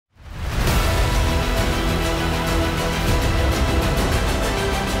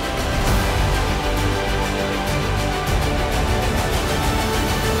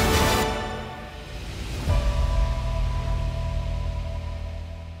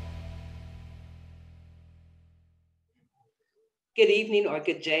good evening, or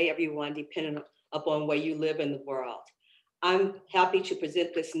good day, everyone, depending upon where you live in the world. I'm happy to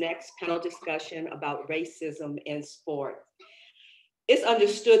present this next panel discussion about racism in sport. It's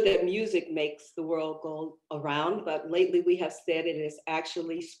understood that music makes the world go around, but lately we have said it is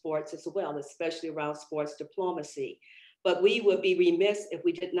actually sports as well, especially around sports diplomacy. But we would be remiss if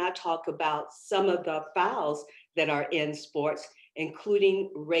we did not talk about some of the fouls that are in sports, including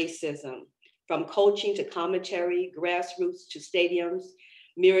racism. From coaching to commentary, grassroots to stadiums,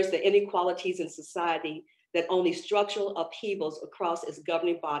 mirrors the inequalities in society that only structural upheavals across its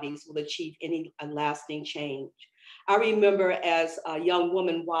governing bodies will achieve any lasting change. I remember as a young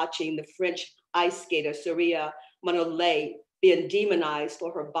woman watching the French ice skater Saria Manolete being demonized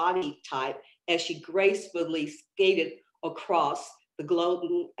for her body type as she gracefully skated across the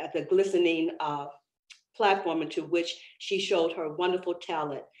glistening platform into which she showed her wonderful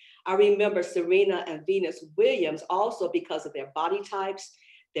talent. I remember Serena and Venus Williams also because of their body types,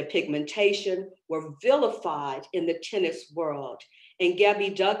 their pigmentation, were vilified in the tennis world. And Gabby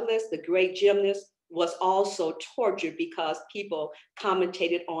Douglas, the great gymnast, was also tortured because people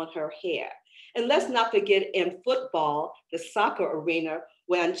commentated on her hair. And let's not forget in football, the soccer arena,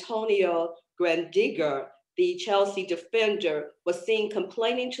 where Antonio Grandiger, the Chelsea defender, was seen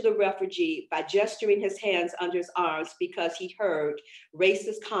complaining to the referee by gesturing his hands under his arms because he heard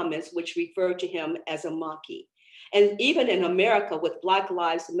racist comments which referred to him as a monkey. And even in America with Black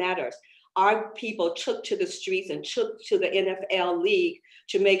Lives Matters, our people took to the streets and took to the NFL league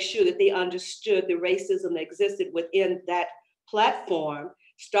to make sure that they understood the racism that existed within that platform,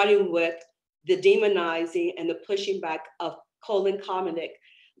 starting with the demonizing and the pushing back of Colin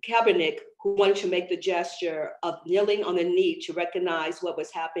Kaepernick, who wanted to make the gesture of kneeling on the knee to recognize what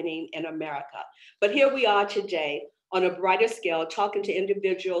was happening in America. But here we are today on a brighter scale, talking to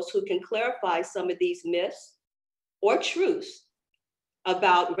individuals who can clarify some of these myths or truths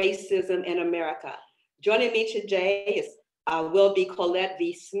about racism in America. Joining me today is will be Collette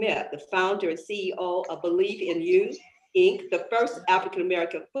V. Smith, the founder and CEO of Believe in You, Inc., the first African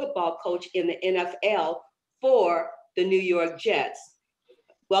American football coach in the NFL for the New York Jets.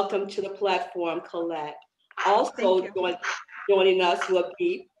 Welcome to the platform, Collette. Also joining us will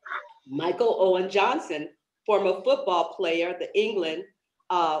be Michael Owen Johnson, former football player, the England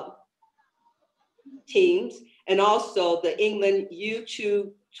teams, and also the England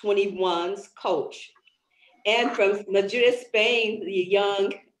U21's coach. And from Madrid, Spain, the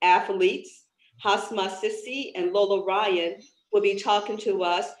young athletes, Hjasma Cisse and Lola Ryan will be talking to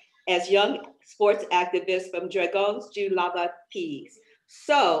us as young sports activists from Dragones de Lavapiés.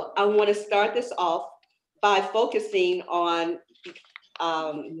 So I want to start this off by focusing on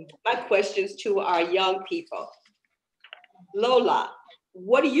my questions to our young people. Lola,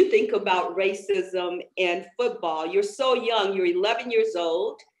 what do you think about racism in football? You're so young, you're 11 years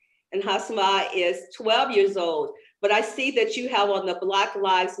old, and Hjasma is 12 years old. But I see that you have on the Black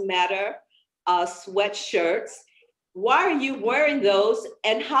Lives Matter sweatshirts. Why are you wearing those?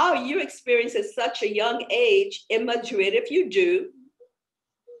 And how are you experiencing at such a young age in Madrid, if you do,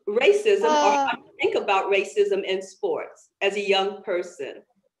 racism, or how do you think about racism in sports as a young person?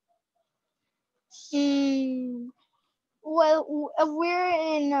 Well, we're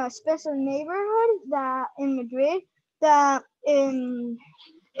in a special neighborhood that in Madrid that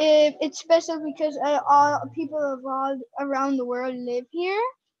it's special because all people of all around the world live here.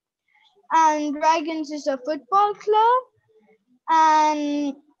 And Dragons is a football club,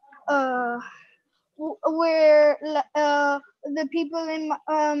 and where the people in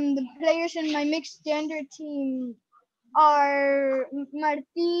the players in my mixed gender team are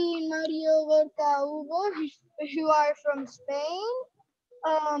Martín, Mario, Borca, Hugo, who are from Spain,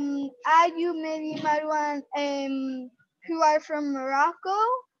 Ayu, Meli, Marwan, who are from Morocco,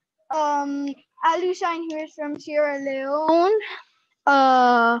 Alushine, who is from Sierra Leone,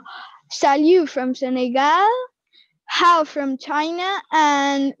 Salou from Senegal, Hao from China,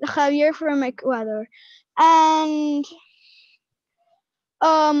 and Javier from Ecuador. And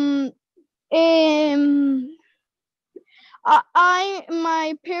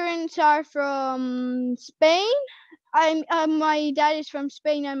my parents are from Spain. My dad is from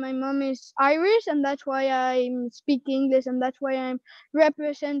Spain and my mom is Irish, and that's why I'm speaking English, and that's why I'm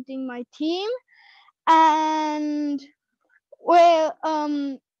representing my team. And well,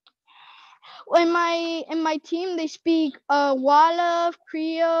 in my team they speak Wolof,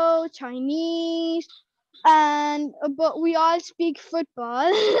 Creole, Chinese, and but we all speak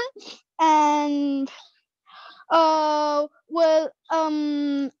football. And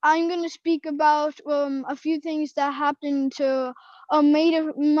I'm gonna speak about a few things that happened to a mate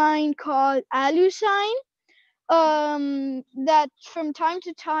of mine called Alushine. that from time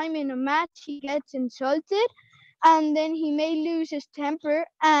to time in a match he gets insulted, and then he may lose his temper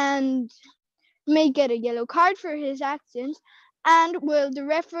and may get a yellow card for his actions. And well, the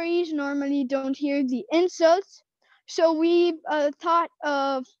referees normally don't hear the insults, so we thought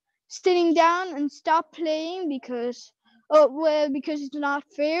of sitting down and stop playing because because it's not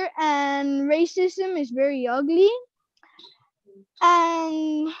fair and racism is very ugly.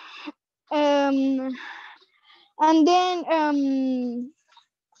 And um and then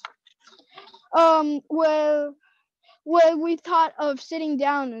we thought of sitting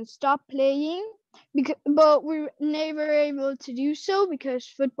down and stop playing, but we were never able to do so because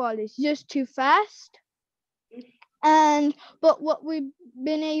football is just too fast. And but what we've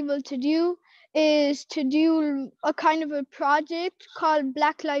been able to do is to do a kind of a project called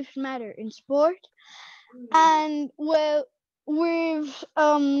Black Lives Matter in sport. And well, we've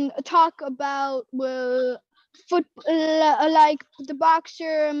talked about like the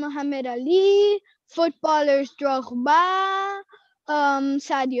boxer Muhammad Ali, footballers Drogba,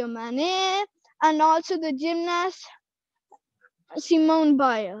 Sadio Mane, and also the gymnast Simone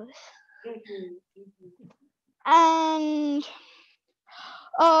Biles. And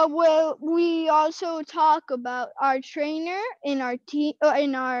well, we also talk about our trainer in our team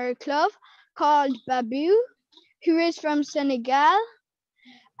in our club called Babu, who is from Senegal.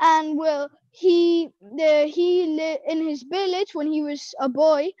 And well, in his village when he was a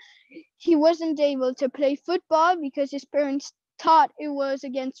boy, he wasn't able to play football because his parents thought it was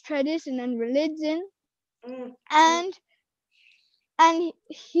against tradition and religion. And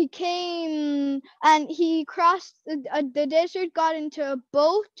he came and he crossed the desert, got into a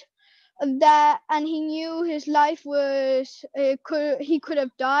boat and he knew his life was he could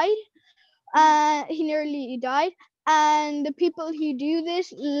have died. He nearly died, and the people who do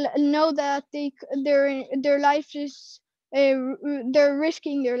this know that their life is they're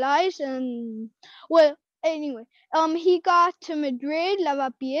risking their lives. And well, anyway, he got to Madrid,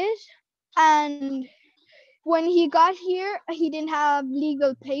 Lavapiés, and when he got here, he didn't have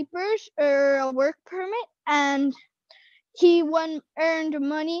legal papers or a work permit, and he earned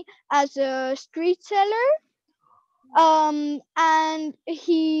money as a street seller. And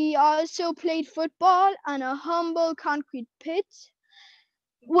he also played football on a humble concrete pitch.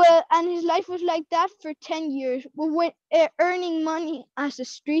 Well, and his life was like that for 10 years, earning money as a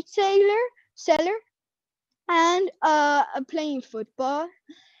street seller, and playing football.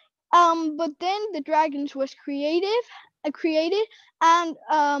 But then the Dragons was created, and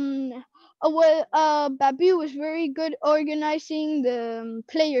Babu was very good organizing the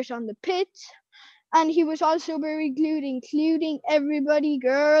players on the pitch. And he was also very good, including everybody,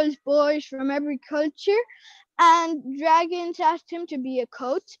 girls, boys from every culture. And Dragons asked him to be a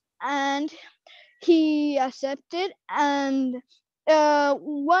coach, and he accepted. And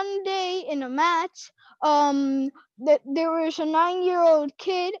one day in a match, there was a 9-year-old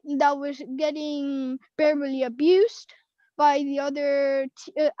kid that was getting verbally abused by the other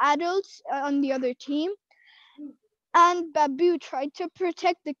adults on the other team. And Babu tried to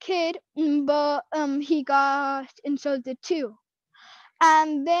protect the kid, but he got insulted too.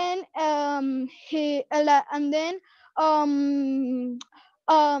 And then the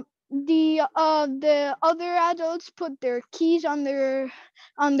other adults put their keys on their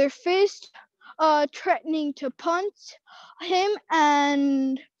fist, threatening to punch him.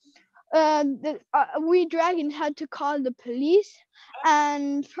 And we Dragons had to call the police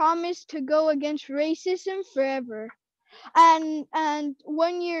and promise to go against racism forever. And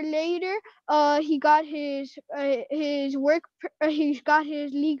 1 year later, he got his he got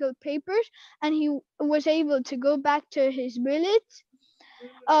his legal papers, and he was able to go back to his village.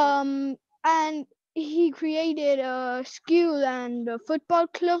 And he created a school and a football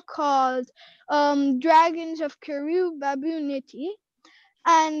club called Dragons of Karoo Babu Niti.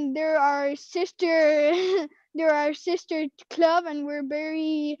 And they're our sister they're our sister club, and we're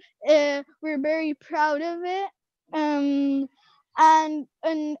very proud of it. And a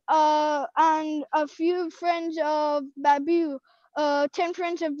few friends of Babu, 10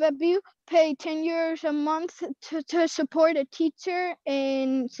 friends of Babu, pay 10 euros a month to support a teacher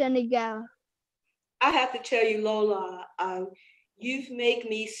in Senegal. I have to tell you, Lola, you've made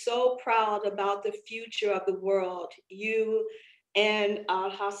me so proud about the future of the world. You and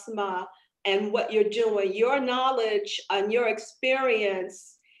Hjasma and what you're doing. Your knowledge and your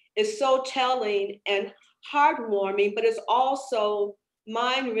experience is so telling and heartwarming, but it's also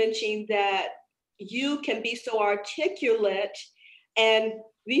mind-wrenching that you can be so articulate, and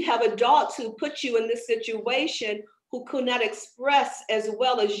we have adults who put you in this situation who could not express as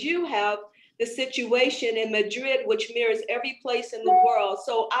well as you have the situation in Madrid, which mirrors every place in the world.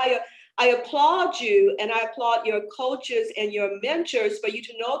 So I applaud you, and I applaud your coaches and your mentors for you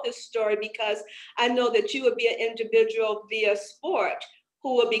to know this story, because I know that you would be an individual via sport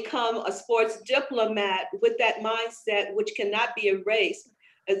who will become a sports diplomat with that mindset, which cannot be erased,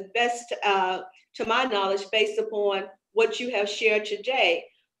 as best to my knowledge, based upon what you have shared today.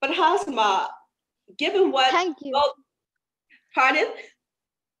 But Hjasma, given what— Thank you. Oh, pardon?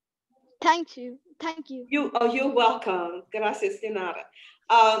 Thank you. Thank you. You're welcome. Gracias de nada.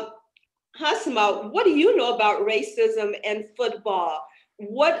 Hjasma, what do you know about racism and football?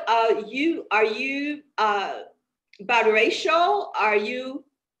 What are you biracial? Are you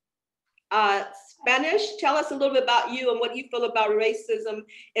Spanish? Tell us a little bit about you and what you feel about racism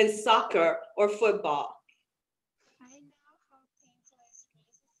in soccer or football. I know how painful is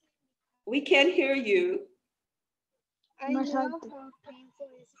racism. We can't hear you. I know how painful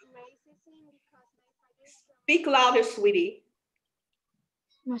is racism because my father is from— Speak louder, sweetie.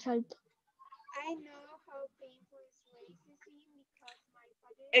 Más alto. I know how painful is racism because my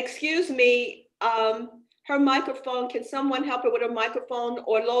father— Excuse me, her microphone, can someone help her with her microphone?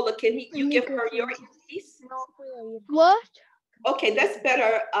 Or Lola, can you give her your piece? No puedo oír. What? Okay, that's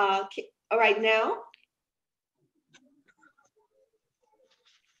better. All right, now.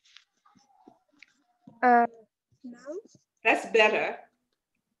 No? That's better.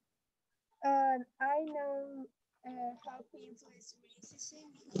 I know how painful is racism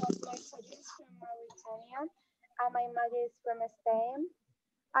because my father is from Mauritania and my mother is from Spain.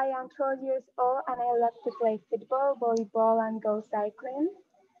 I am 12 years old and I love to play football, volleyball, and go cycling.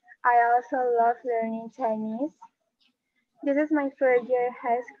 I also love learning Chinese. This is my first year of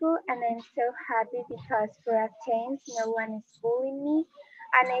high school and I'm so happy because for a change no one is bullying me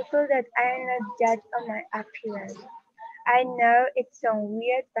and I feel that I am not judged on my appearance. I know it sounds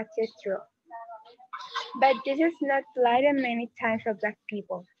weird, but it's true. But this is not like many times for Black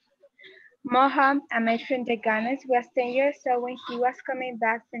people. Moha, a mate from the Dragones, was 10 years old when he was coming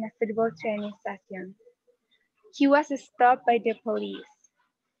back from a football training session. He was stopped by the police.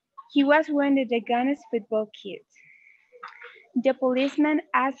 He was wearing the Dragones football kit. The policeman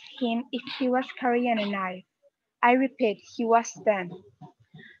asked him if he was carrying a knife. I repeat, he was 10.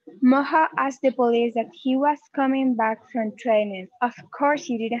 Moha asked the police that he was coming back from training. Of course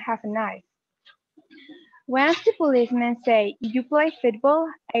he didn't have a knife. Once the policeman said, "You play football?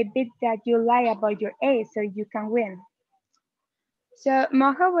 I bet that you lie about your age so you can win." So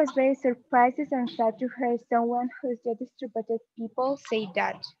Moha was very surprised and sad to hear someone who's distributed people say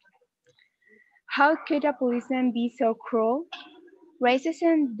that. How could a policeman be so cruel?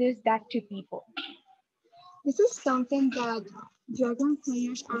 Racism does that to people. This is something that Dragon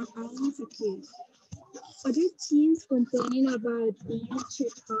players are always accused. Other teams complaining about being too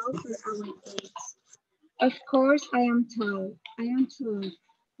tall for our age. Of course, I am tall. I am tall.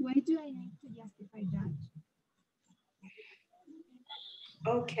 Why do I need to justify that?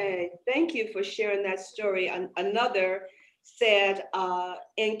 Okay, thank you for sharing that story. Another sad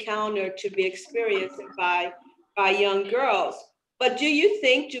encounter to be experienced by young girls. But do you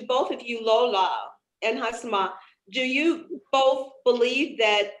think, do both of you, Lola and Hjasma, do you both believe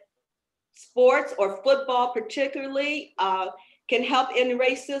that sports or football particularly can help in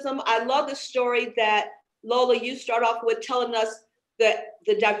racism? I love the story that Lola, you start off with telling us that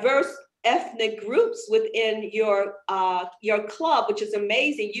the diverse ethnic groups within your club, which is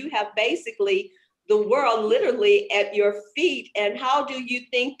amazing. You have basically the world literally at your feet. And how do you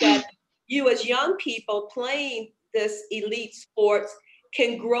think that you as young people playing this elite sports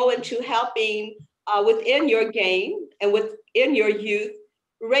can grow into helping within your game and within your youth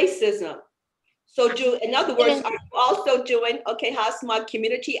racism? So in other words, are you also doing, okay, Hjasma,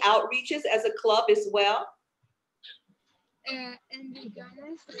 community outreaches as a club as well? And to be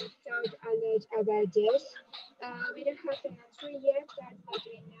honest, we thought a lot about this. We don't have an answer yet, but what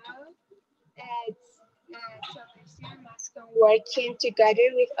we know is Thomas must come working together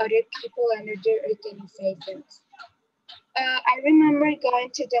with other people and other organizations. I remember going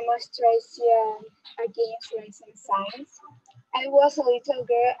to demonstration against racism signs. I was a little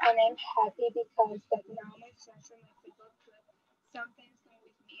girl and I'm happy because that now my friends from my football club sometimes come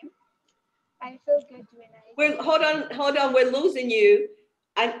with me. I feel good when I— Hold on, we're losing you.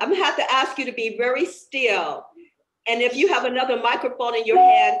 I'm gonna have to ask you to be very still. And if you have another microphone in your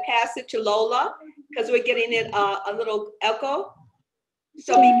hand, pass it to Lola, because we're getting it a little echo.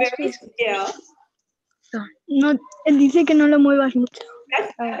 So be very still. No, él dice que no lo muevas mucho.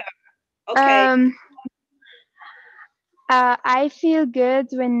 That's better. Okay. I feel good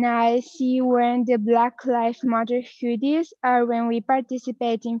when I see wearing the Black Lives Matter hoodies or when we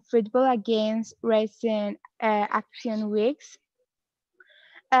participate in football against racing action weeks.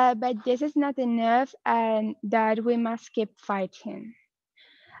 But this is not enough, and that we must keep fighting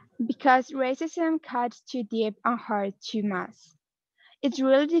because racism cuts too deep and hurts too much. It's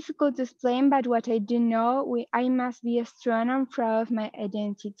really difficult to explain, but what I do know, I must be strong and proud of my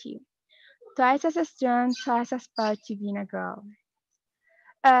identity. Twice as strong, twice as proud to being a girl.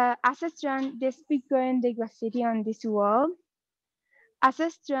 As a strong, this big girl in the graffiti on this wall. As a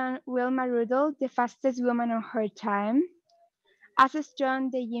strong, Wilma Rudolph, the fastest woman on her time. As a strong,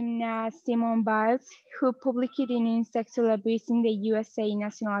 the gymnast Simone Biles, who publicly denounced sexual abuse in the USA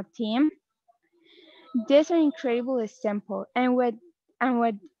national team. These are incredibly simple, and what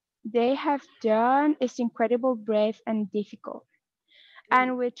they have done is incredibly brave and difficult.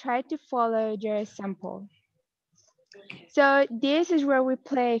 And we try to follow their example. So this is where we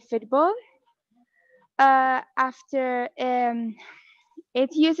play football. After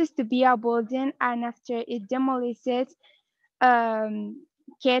it uses to be a building, and after it demolishes,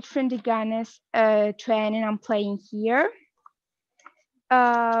 kids from the Ghana's training and playing here.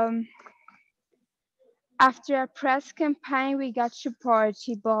 Um, After a press campaign, we got support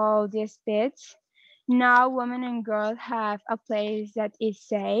to build this pitch. Now women and girls have a place that is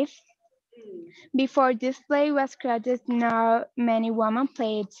safe. Before this play was created, now many women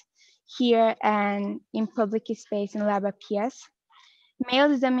played here and in public space in Lavapiés.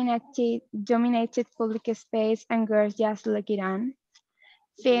 Males dominated public space and girls just look it on.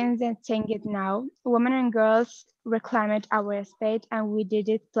 Things and change it now. Women and girls reclaimed our space and we did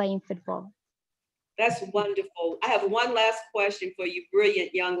it playing football. That's wonderful. I have one last question for you,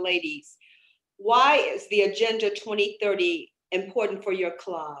 brilliant young ladies. Why is the Agenda 2030 important for your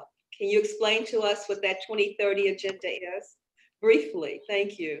club? Can you explain to us what that 2030 agenda is? Briefly,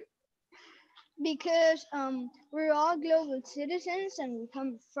 thank you. Because we're all global citizens and we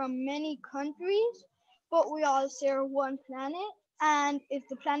come from many countries, but we all share one planet. And if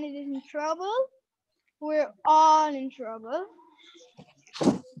the planet is in trouble, we're all in trouble.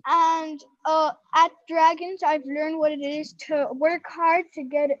 And at Dragons, I've learned what it is to work hard to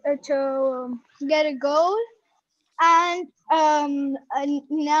get a goal. And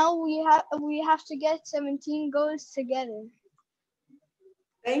now we have to get 17 goals together.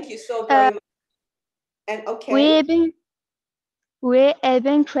 Thank you so very much. And okay. We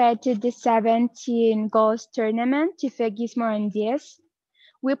even created the 17 goals tournament to focus more on this.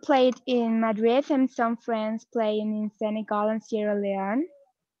 We played in Madrid and some friends playing in Senegal and Sierra Leone.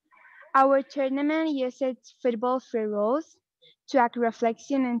 Our tournament uses football-free rules to act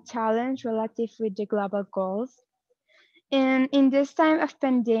reflection and challenge relative with the global goals. And in this time of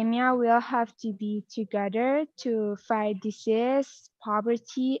pandemic, we all have to be together to fight disease,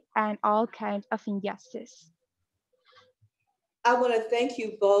 poverty, and all kinds of injustice. I want to thank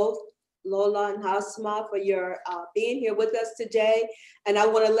you both, Lola and Hjasma, for your being here with us today. And I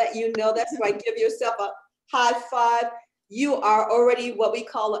want to let you know, that's right, give yourself a high five. You are already what we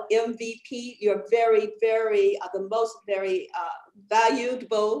call an MVP. You're very, very, the most very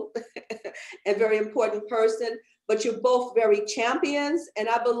valuable and very important person, but you're both very champions. And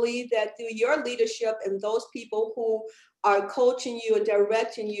I believe that through your leadership and those people who are coaching you and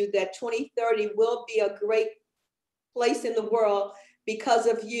directing you, that 2030 will be a great place in the world because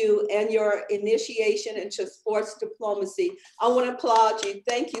of you and your initiation into sports diplomacy. I want to applaud you.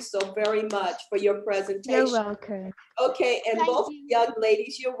 Thank you so very much for your presentation. You're welcome. Okay, and both young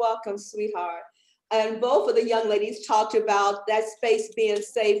ladies, you're welcome, sweetheart. And both of the young ladies talked about that space being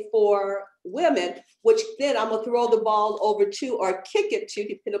safe for women, which then I'm gonna throw the ball over to, or kick it to,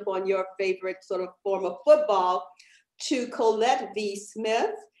 depending upon your favorite sort of form of football, to Collette V.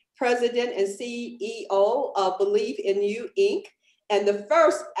 Smith, President and CEO of Believe in You, Inc., and the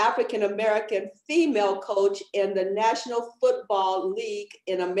first African-American female coach in the National Football League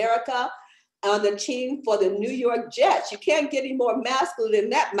in America on the team for the New York Jets. You can't get any more masculine than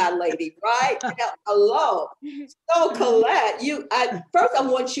that, my lady, right? Hello. So Collette, first I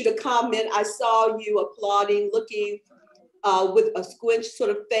want you to comment. I saw you applauding, looking with a squinch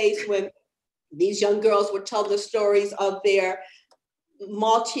sort of face when these young girls were telling the stories of their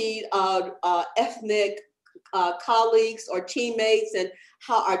multi-ethnic colleagues or teammates, and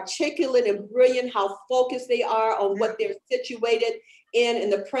how articulate and brilliant, how focused they are on what they're situated in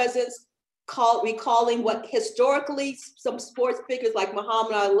the presence, recalling what historically some sports figures like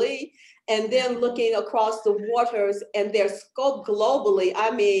Muhammad Ali, and then looking across the waters and their scope globally.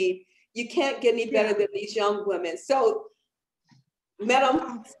 I mean, you can't get any better than these young women. So,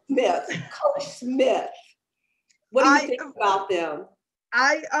 Madam Smith, Coach Smith, What do you think about them?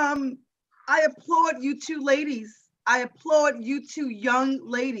 I applaud you two ladies. I applaud you two young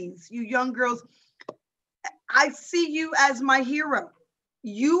ladies, you young girls. I see you as my hero.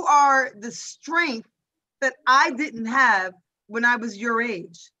 You are the strength that I didn't have when I was your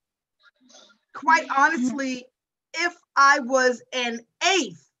age. Quite honestly, if I was an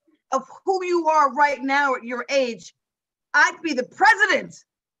eighth of who you are right now at your age, I'd be the president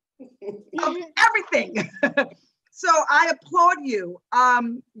of everything. So I applaud you.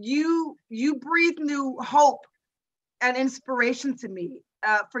 You breathe new hope and inspiration to me,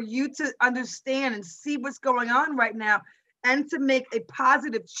 for you to understand and see what's going on right now and to make a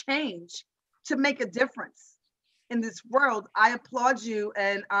positive change, to make a difference in this world. I applaud you,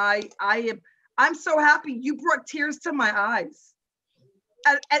 and I'm so happy. You brought tears to my eyes.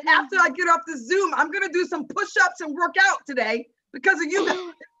 And after I get off the Zoom, I'm gonna do some push-ups and work out today because of you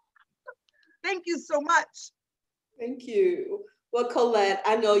guys. Thank you so much. Thank you. Well, Collette,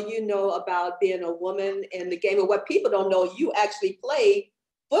 I know you know about being a woman in the game, and what people don't know, you actually played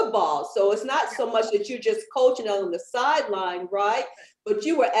football. So it's not so much that you're just coaching on the sideline, right? But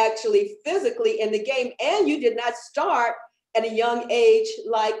you were actually physically in the game, and you did not start at a young age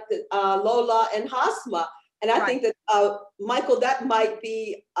like Lola and Hjasma. And I think that, Michael, that might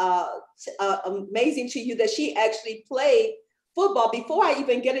be amazing to you that she actually played football. Before I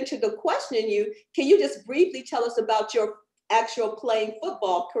even get into the questioning you, can you just briefly tell us about your actual playing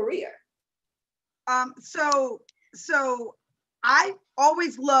football career? So I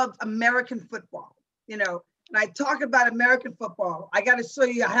always loved American football, you know, and I talk about American football. I got to show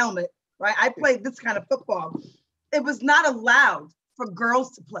you a helmet, right? I played this kind of football. It was not allowed for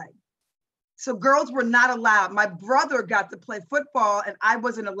girls to play. So girls were not allowed. My brother got to play football and I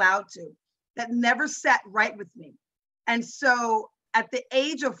wasn't allowed to. That never sat right with me. And so at the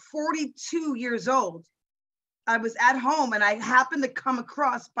age of 42 years old, I was at home and I happened to come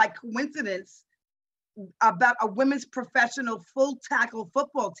across by coincidence about a women's professional full tackle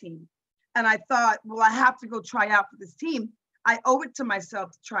football team. And I thought, well, I have to go try out for this team. I owe it to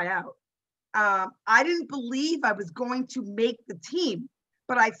myself to try out. I didn't believe I was going to make the team,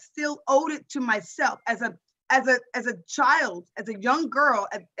 but I still owed it to myself as a child, as a young girl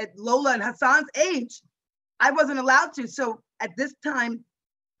at Lola and Hassan's age. I wasn't allowed to. So at this time,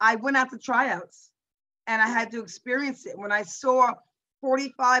 I went out to tryouts and I had to experience it. When I saw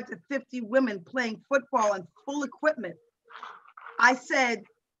 45 to 50 women playing football in full equipment, I said,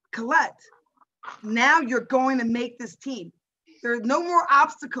 Collette, now you're going to make this team. There are no more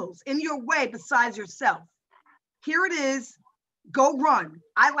obstacles in your way besides yourself. Here it is, go run.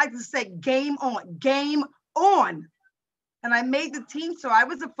 I like to say game on, game on. And I made the team. So I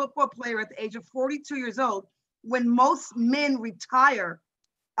was a football player at the age of 42 years old. When most men retire,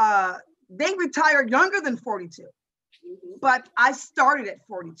 they retire younger than 42. But I started at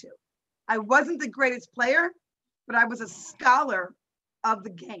 42. I wasn't the greatest player, but I was a scholar of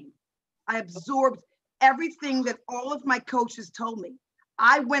the game. I absorbed everything that all of my coaches told me.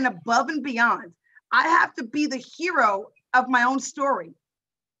 I went above and beyond. I have to be the hero of my own story.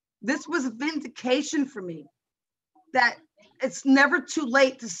 This was vindication for me that it's never too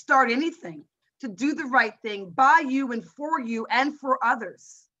late to start anything, to do the right thing by you and for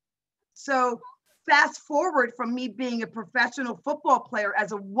others. So fast forward from me being a professional football player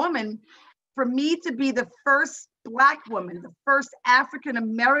as a woman, for me to be the first Black woman, the first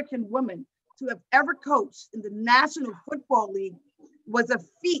African-American woman to have ever coached in the National Football League was a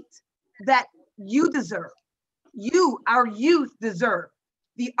feat that you deserve. You, our youth, deserve.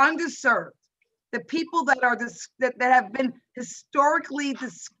 The underserved, the people that are that have been historically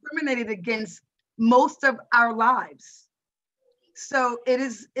discriminated against most of our lives. So it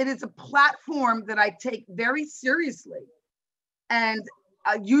is a platform that I take very seriously, and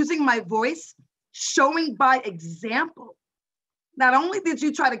using my voice, showing by example. Not only did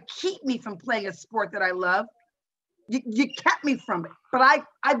you try to keep me from playing a sport that I love, you kept me from it. But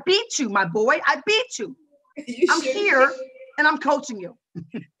I beat you, my boy. I beat you. I'm here and I'm coaching you.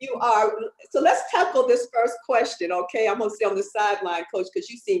 You are. So let's tackle this first question, okay? I'm gonna stay on the sideline, coach, because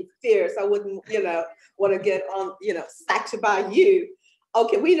you seem fierce. I wouldn't, want to get on, sacked by you.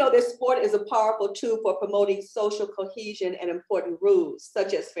 Okay, we know this sport is a powerful tool for promoting social cohesion and important rules,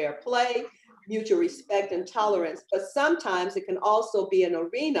 such as fair play, mutual respect, and tolerance. But sometimes it can also be an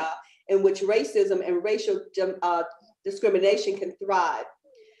arena in which racism and racial discrimination can thrive.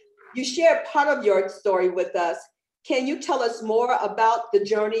 You shared part of your story with us. Can you tell us more about the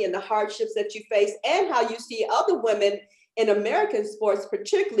journey and the hardships that you face and how you see other women in American sports,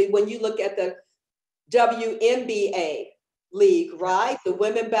 particularly when you look at the WNBA league, right? The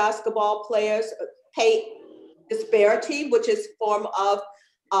women basketball players, disparity, which is a form of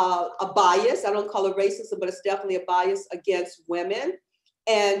a bias. I don't call it racism, but it's definitely a bias against women.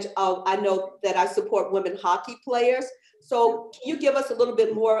 And I know that I support women hockey players. So can you give us a little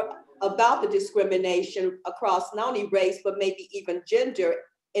bit more about the discrimination across not only race, but maybe even gender,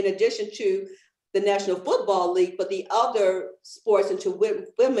 in addition to the National Football League, but the other sports into which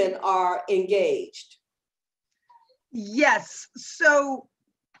women are engaged? Yes. So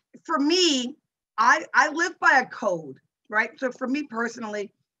for me, I live by a code, right? So for me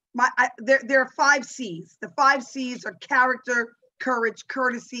personally, there are 5 C's. The 5 C's are character, courage,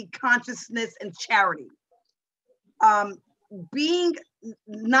 courtesy, consciousness, and charity.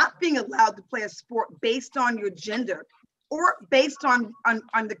 Not being allowed to play a sport based on your gender or based on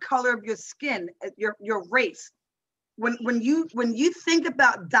the color of your skin, your race. When you think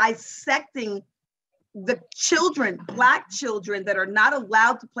about dissecting the children, Black children that are not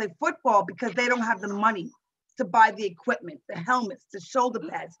allowed to play football because they don't have the money to buy the equipment, the helmets, the shoulder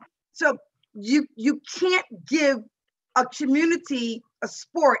pads. So you can't give a community a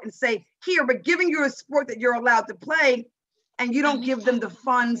sport and say, here, we're giving you a sport that you're allowed to play, and you don't give them the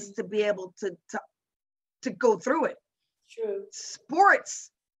funds to be able to go through it. True.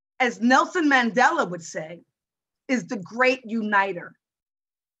 Sports, as Nelson Mandela would say, is the great uniter,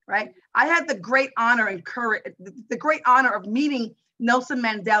 right? I had the great honor and courage, the great honor of meeting Nelson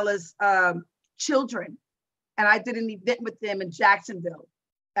Mandela's children. And I did an event with them in Jacksonville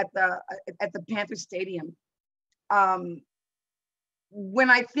at the Panther Stadium. When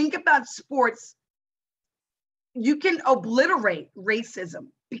I think about sports, you can obliterate racism,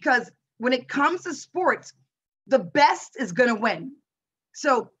 because when it comes to sports, the best is going to win.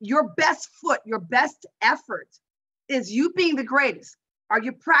 So your best foot, your best effort is you being the greatest. Are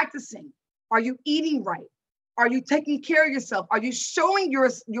you practicing? Are you eating right? Are you taking care of yourself? Are you showing your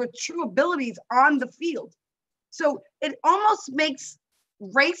true abilities on the field? So it almost makes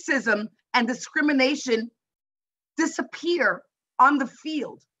racism and discrimination disappear on the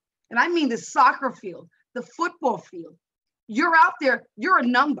field. And I mean the soccer field, the football field. You're out there, you're a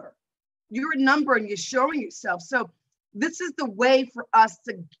number. You're a number and you're showing yourself. So this is the way for us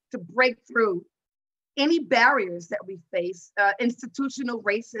to break through any barriers that we face, institutional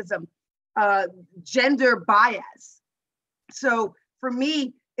racism, gender bias. So for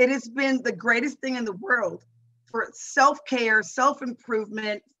me, it has been the greatest thing in the world for self-care,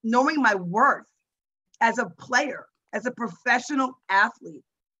 self-improvement, knowing my worth as a player, as a professional athlete.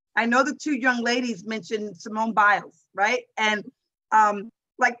 I know the 2 young ladies mentioned Simone Biles, right? And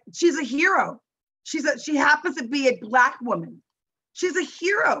like, she's a hero. She happens to be a Black woman. She's a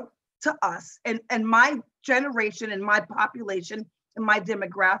hero to us and my generation and my population and my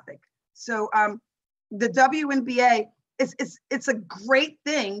demographic. So the WNBA it's a great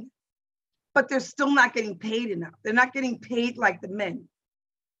thing, but they're still not getting paid enough. They're not getting paid like the men.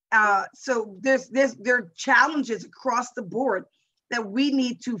 So there are challenges across the board that we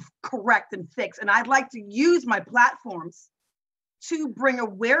need to correct and fix. And I'd like to use my platforms to bring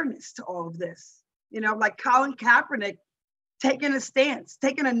awareness to all of this. You know, like Colin Kaepernick taking a stance,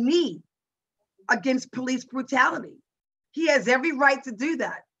 taking a knee against police brutality. He has every right to do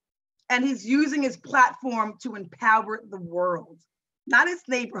that. And he's using his platform to empower the world, not his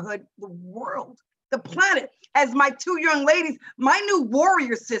neighborhood, the world, the planet. As my 2 young ladies, my new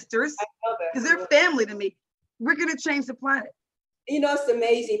warrior sisters, because they're family to me, we're gonna change the planet. You know, it's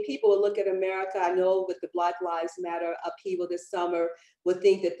amazing. People will look at America, I know with the Black Lives Matter upheaval this summer, would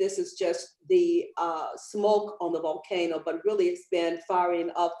think that this is just the smoke on the volcano, but really it's been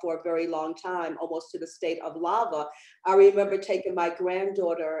firing up for a very long time, almost to the state of lava. I remember taking my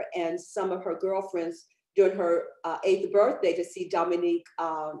granddaughter and some of her girlfriends during her 8th birthday to see Dominique,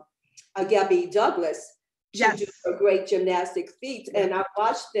 Gabby Douglas, to do her great gymnastic feats. And I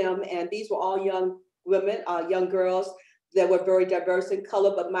watched them, and these were all young women, young girls that were very diverse in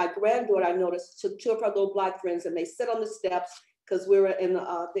color. But my granddaughter, I noticed, took 2 of her little Black friends, and they sit on the steps, because we were in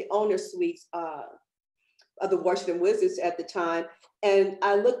the owner suites of the Washington Wizards at the time. And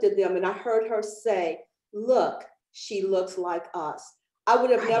I looked at them and I heard her say, look, she looks like us. I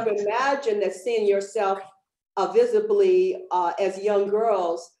would have never imagined that seeing yourself visibly as young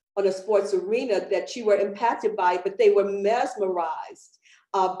girls on a sports arena, that you were impacted by it, but they were mesmerized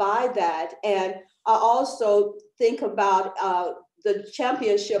by that. And I also think about the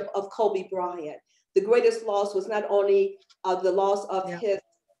championship of Kobe Bryant. The greatest loss was not only the loss of his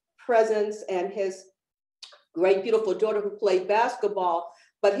presence and his great, beautiful daughter who played basketball,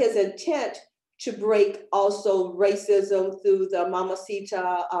 but his intent to break also racism through the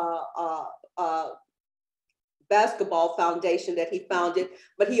Mamacita basketball foundation that he founded,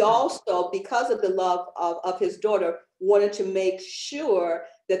 but he also, because of the love of his daughter, wanted to make sure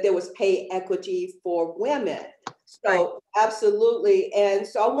that there was pay equity for women. So absolutely. And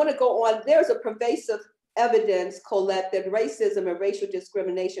so I want to go on. There's a pervasive evidence, Collette, that racism and racial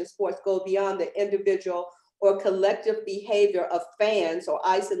discrimination in sports go beyond the individual or collective behavior of fans or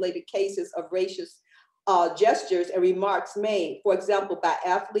isolated cases of racist gestures and remarks made, for example, by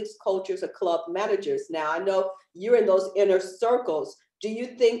athletes, coaches, or club managers. Now, I know you're in those inner circles. Do you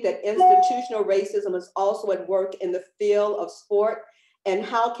think that institutional racism is also at work in the field of sport? And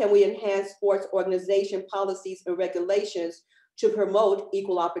how can we enhance sports organization policies and regulations to promote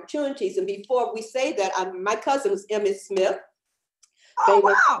equal opportunities? And before we say that, my cousin was Emmitt Smith.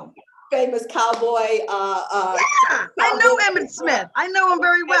 Famous cowboy. I know Emmitt Smith. I know him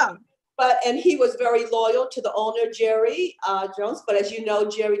very well. And he was very loyal to the owner, Jerry Jones. But as you know,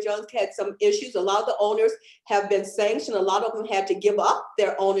 Jerry Jones had some issues. A lot of the owners have been sanctioned. A lot of them had to give up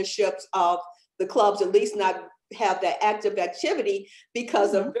their ownerships of the clubs, at least not have that active activity,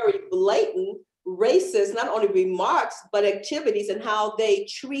 because of very blatant racist, not only remarks, but activities and how they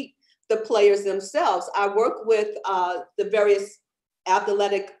treat the players themselves. I work with the various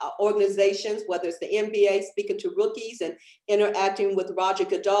athletic organizations, whether it's the NBA, speaking to rookies and interacting with Roger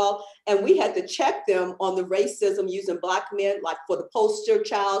Goodell. And we had to check them on the racism using Black men, like for the poster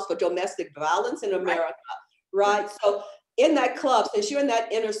child for domestic violence in America, right? So in that club, since you're in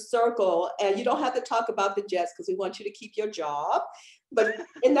that inner circle, and you don't have to talk about the Jets because we want you to keep your job, but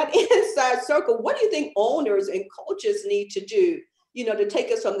in that inside circle, what do you think owners and coaches need to do, you know, to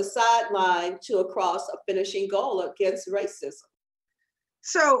take us from the sideline to across a finishing goal against racism?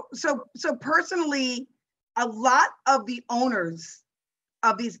 So personally, a lot of the owners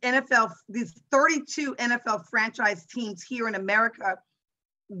of these 32 NFL franchise teams here in America,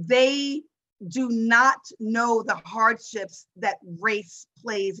 they do not know the hardships that race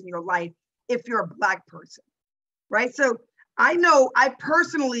plays in your life if you're a Black person, right? So I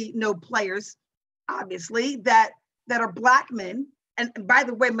personally know players, obviously, that are Black men. And by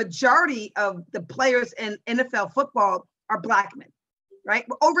the way, majority of the players in NFL football are Black men, right?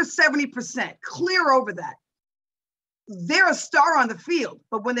 Over 70%, clear over that. They're a star on the field,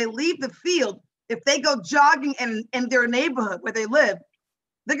 but when they leave the field, if they go jogging in their neighborhood where they live,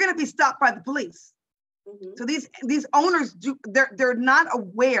 they're going to be stopped by the police. Mm-hmm. So these owners they're not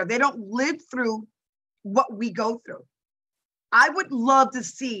aware. They don't live through what we go through. I would love to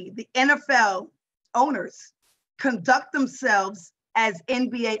see the NFL owners conduct themselves as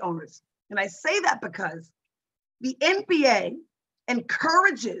NBA owners. And I say that because the NBA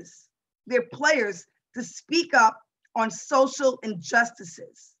encourages their players to speak up on social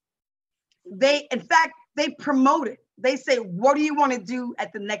injustices. In fact, they promote it. They say, what do you want to do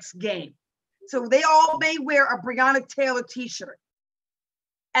at the next game? So they wear a Breonna Taylor t-shirt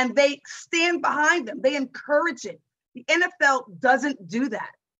and they stand behind them. They encourage it. The NFL doesn't do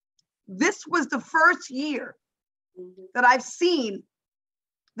that. This was the first year that I've seen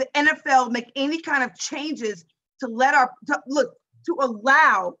the NFL make any kind of changes to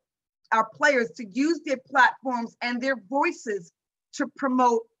allow our players to use their platforms and their voices to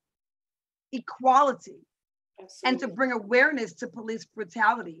promote equality. Absolutely. And to bring awareness to police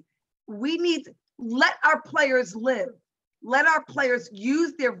brutality. We need to let our players live. Let our players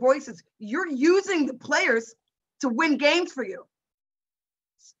use their voices. You're using the players to win games for you.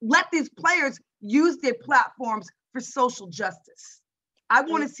 Let these players use their platforms for social justice. I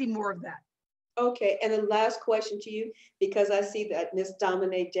want to see more of that. Okay, and the last question to you, because I see that Ms.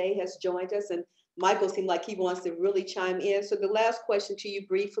 Dominique Day has joined us, and Michael seemed like he wants to really chime in. So the last question to you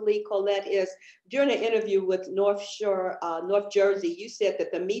briefly, Collette, is during an interview with North Jersey, you said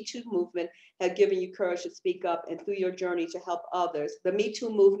that the Me Too movement had given you courage to speak up and through your journey to help others. The Me Too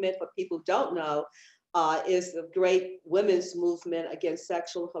movement, for people who don't know, is a great women's movement against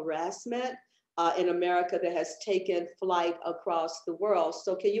sexual harassment in America that has taken flight across the world.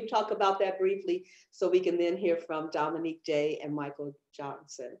 So can you talk about that briefly so we can then hear from Dominique Day and Michael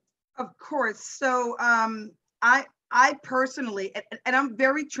Johnson? Of course. So I personally, and I'm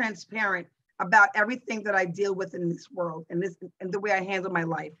very transparent about everything that I deal with in this world and the way I handle my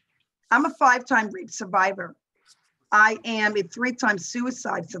life. I'm a 5-time rape survivor. I am a 3-time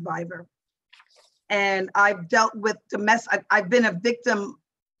suicide survivor. And I've dealt with I've been a victim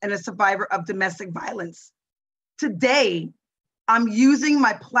and a survivor of domestic violence. Today, I'm using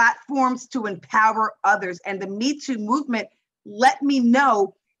my platforms to empower others. And the Me Too movement let me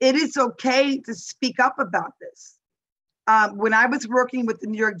know it is okay to speak up about this. When I was working with the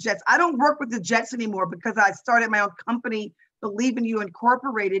New York Jets, I don't work with the Jets anymore because I started my own company, Believe in You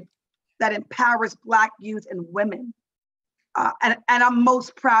Incorporated. that empowers Black youth and women. And I'm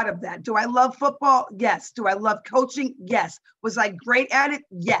most proud of that. Do I love football? Yes. Do I love coaching? Yes. Was I great at it?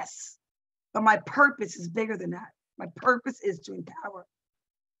 Yes. But my purpose is bigger than that. My purpose is to empower.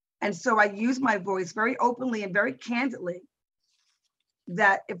 And so I use my voice very openly and very candidly,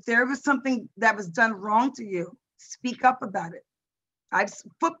 that if there was something that was done wrong to you, speak up about it.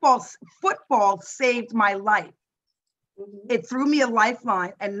 Football saved my life. It threw me a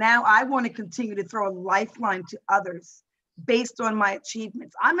lifeline, and now I want to continue to throw a lifeline to others based on my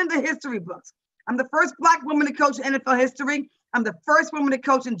achievements. I'm in the history books. I'm the first Black woman to coach in NFL history. I'm the first woman to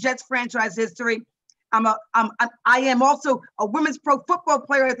coach in Jets franchise history. I am also a women's pro football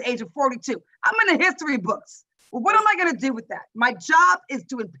player at the age of 42. I'm in the history books. Well, what am I going to do with that? My job is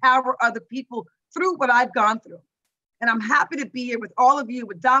to empower other people through what I've gone through. And I'm happy to be here with all of you,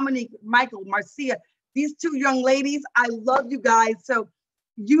 with Dominique, with Michael, Marcia, these two young ladies. I love you guys. So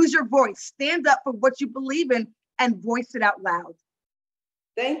use your voice, stand up for what you believe in, and voice it out loud.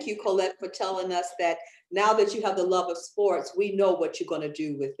 Thank you, Collette, for telling us that now that you have the love of sports, we know what you're going to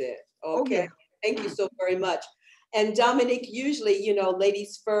do with it. Okay. Oh, yeah. Thank you so very much. And Dominique, usually, you know,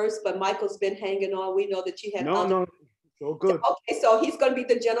 ladies first, but Michael's been hanging on. We know that you had No, so good. Okay, so he's going to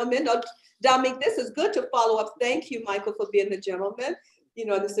be the gentleman. Dominique, this is good to follow up. Thank you, Michael, for being the gentleman, you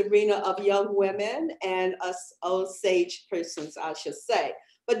know, in this arena of young women and us old sage persons, I should say.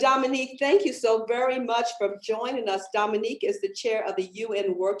 But Dominique, thank you so very much for joining us. Dominique is the chair of the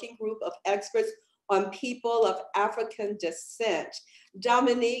UN Working Group of Experts on People of African Descent.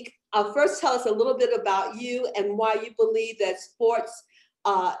 Dominique, first tell us a little bit about you and why you believe that sports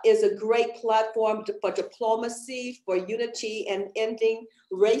is a great platform for diplomacy, for unity, and ending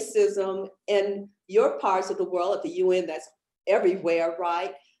racism in your parts of the world, at the UN, that's everywhere,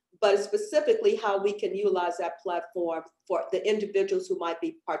 right? But specifically how we can utilize that platform for the individuals who might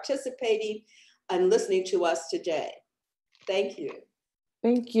be participating and listening to us today. Thank you.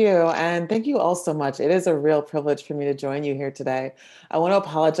 Thank you. And thank you all so much. It is a real privilege for me to join you here today. I want to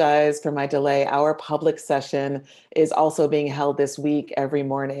apologize for my delay. Our public session is also being held this week every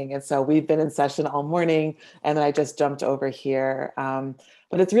morning. And so we've been in session all morning, and then I just jumped over here.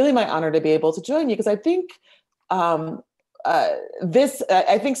 But it's really my honor to be able to join you, because I think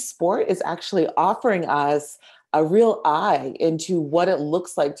I think sport is actually offering us a real eye into what it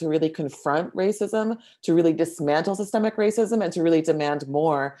looks like to really confront racism, to really dismantle systemic racism, and to really demand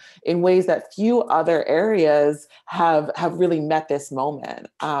more in ways that few other areas have really met this moment.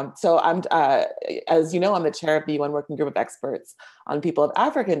 So I'm, as you know, I'm the chair of the UN Working Group of Experts on People of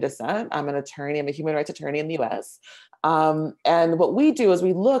African Descent. I'm an attorney, I'm a human rights attorney in the US. And what we do is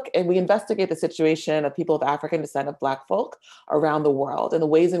we look and we investigate the situation of people of African descent, of Black folk around the world, and the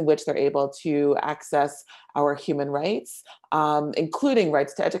ways in which they're able to access our human rights, including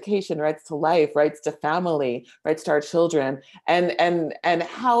rights to education, rights to life, rights to family, rights to our children, and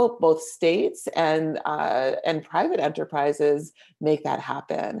how both states and private enterprises make that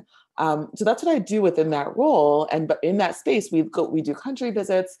happen. So that's what I do within that role. But in that space, we do country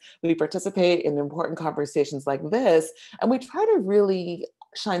visits, we participate in important conversations like this, and we try to really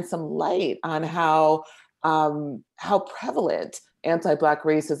shine some light on how prevalent anti-Black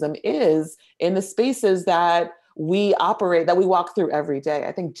racism is in the spaces that we operate, that we walk through every day.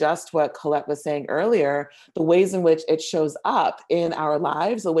 I think just what Collette was saying earlier, the ways in which it shows up in our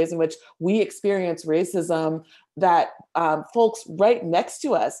lives, the ways in which we experience racism that folks right next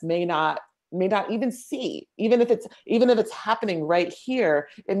to us may not even see, even if it's happening right here,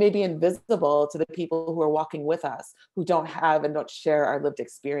 it may be invisible to the people who are walking with us, who don't have and don't share our lived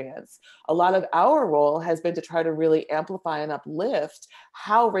experience. A lot of our role has been to try to really amplify and uplift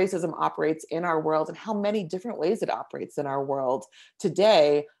how racism operates in our world and how many different ways it operates in our world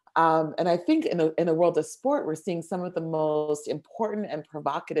today. And I think in the world of sport, we're seeing some of the most important and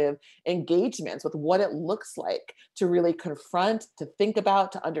provocative engagements with what it looks like to really confront, to think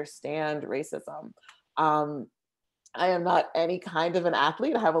about, to understand racism. I am not any kind of an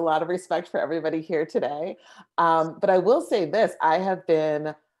athlete. I have a lot of respect for everybody here today. But I will say this, I have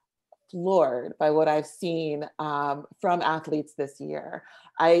been floored by what I've seen from athletes this year.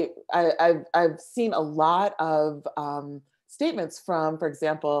 I've seen a lot of statements from, for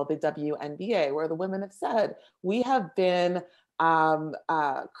example, the WNBA, where the women have said, we have been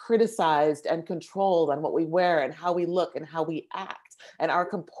criticized and controlled on what we wear and how we look and how we act and our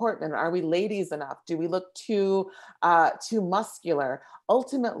comportment. Are we ladies enough? Do we look too muscular?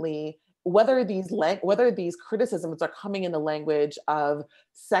 Ultimately, whether these criticisms are coming in the language of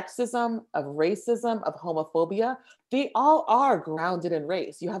sexism, of racism, of homophobia, they all are grounded in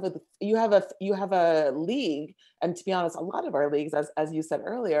race. You have a league, and to be honest, a lot of our leagues, as you said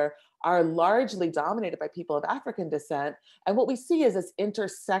earlier, are largely dominated by people of African descent. And what we see is this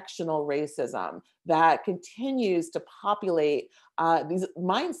intersectional racism that continues to populate these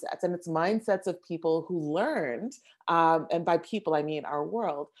mindsets. And it's mindsets of people who learned, and by people, I mean our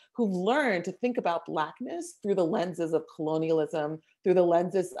world, who learned to think about Blackness through the lenses of colonialism, through the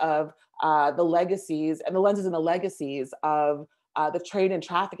lenses of the legacies and the legacies of the trade and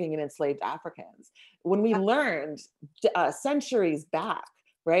trafficking in enslaved Africans. When we learned centuries back,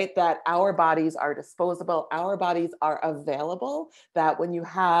 right, that our bodies are disposable, our bodies are available, that when you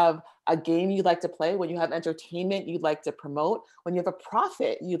have a game you'd like to play, when you have entertainment you'd like to promote, when you have a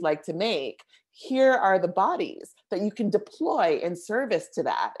profit you'd like to make, here are the bodies that you can deploy in service to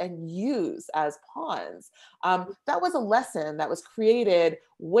that and use as pawns. That was a lesson that was created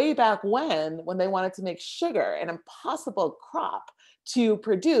way back when they wanted to make sugar an impossible crop to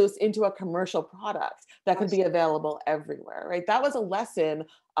produce into a commercial product that could be available everywhere, right? That was a lesson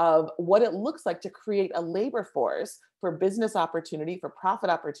of what it looks like to create a labor force for business opportunity, for profit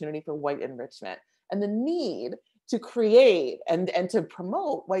opportunity, for white enrichment, and the need to create and to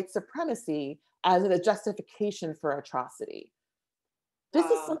promote white supremacy as a justification for atrocity. This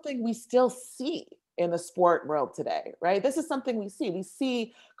is something we still see in the sport world today, right? This is something we see. We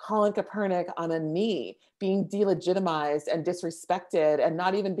see Colin Kaepernick on a knee being delegitimized and disrespected and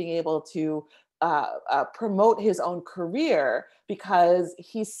not even being able to promote his own career because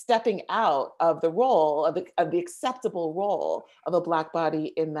he's stepping out of the role, of the acceptable role of a Black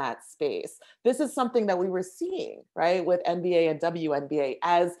body in that space. This is something that we were seeing, right, with NBA and WNBA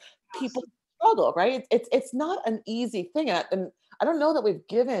as people struggle, right? It's not an easy thing. And I don't know that we've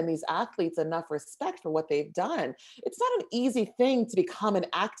given these athletes enough respect for what they've done. It's not an easy thing to become an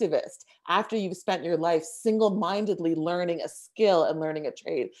activist after you've spent your life single-mindedly learning a skill and learning a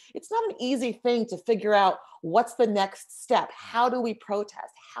trade. It's not an easy thing to figure out what's the next step. How do we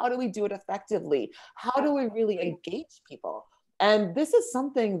protest? How do we do it effectively? How do we really engage people? And this is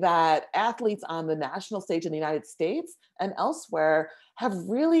something that athletes on the national stage in the United States and elsewhere have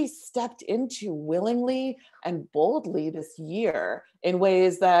really stepped into willingly and boldly this year in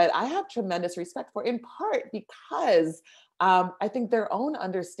ways that I have tremendous respect for, in part because I think their own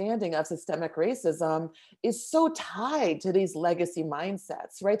understanding of systemic racism is so tied to these legacy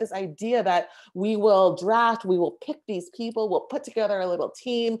mindsets, right? This idea that we will draft, we will pick these people, we'll put together a little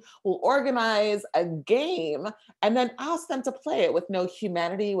team, we'll organize a game, and then ask them to play it with no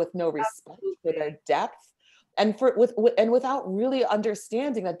humanity, with no respect for their depth. And without really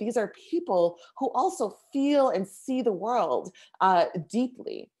understanding that these are people who also feel and see the world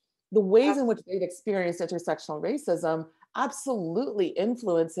deeply. The ways in which they've experienced intersectional racism absolutely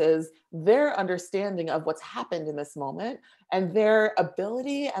influences their understanding of what's happened in this moment and their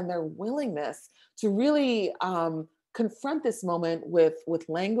ability and their willingness to really confront this moment with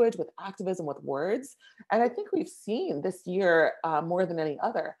language, with activism, with words. And I think we've seen this year more than any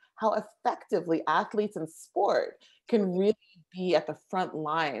other how effectively athletes in sport can really be at the front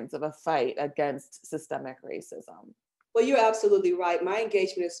lines of a fight against systemic racism. Well, you're absolutely right. My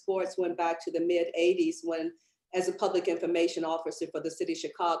engagement in sports went back to the mid-'80s when, as a public information officer for the city of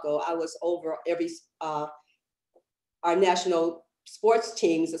Chicago, I was over our national sports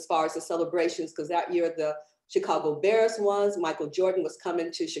teams as far as the celebrations, because that year the Chicago Bears won. Michael Jordan was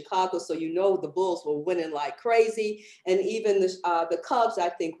coming to Chicago, so you know the Bulls were winning like crazy. And even the Cubs, I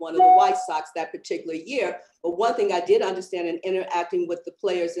think, won the White Sox that particular year. But one thing I did understand in interacting with the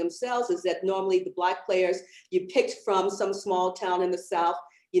players themselves is that normally the Black players, you picked from some small town in the South,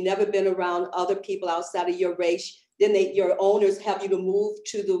 you never been around other people outside of your race. Then your owners have you to move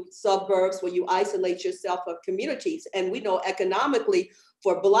to the suburbs where you isolate yourself from communities. And we know economically,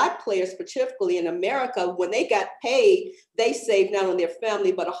 for Black players, particularly in America, when they got paid, they saved not only their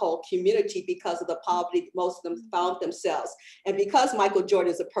family, but a whole community because of the poverty most of them found themselves. And because Michael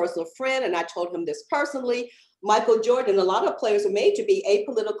Jordan is a personal friend, and I told him this personally, Michael Jordan, a lot of players were made to be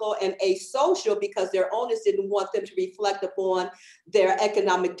apolitical and asocial because their owners didn't want them to reflect upon their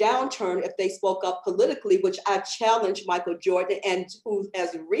economic downturn if they spoke up politically, which I challenged Michael Jordan, and who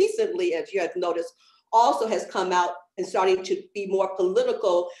has recently, as you have noticed, also has come out and starting to be more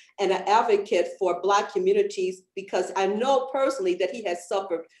political and an advocate for Black communities, because I know personally that he has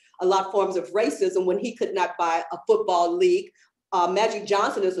suffered a lot of forms of racism when he could not buy a football league. Magic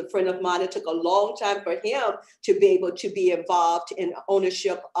Johnson is a friend of mine. It took a long time for him to be able to be involved in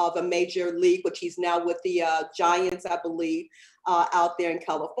ownership of a major league, which he's now with the Giants, I believe. out there in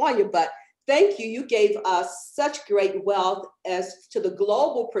California. But thank you. You gave us such great wealth as to the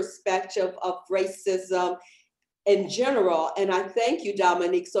global perspective of racism in general. And I thank you,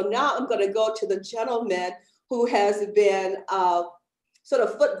 Dominique. So now I'm going to go to the gentleman who has been sort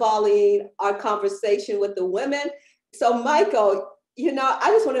of footballing our conversation with the women. So Michael, you know, I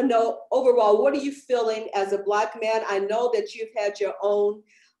just want to know overall, what are you feeling as a Black man? I know that you've had your own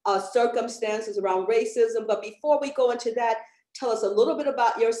circumstances around racism, but before we go into that, tell us a little bit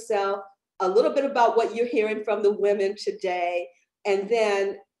about yourself, a little bit about what you're hearing from the women today, and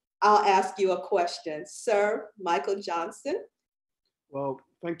then I'll ask you a question. Sir, Michael Johnson. Well,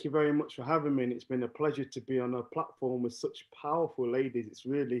 thank you very much for having me. And it's been a pleasure to be on a platform with such powerful ladies. It's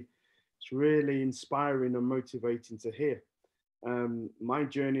really inspiring and motivating to hear. My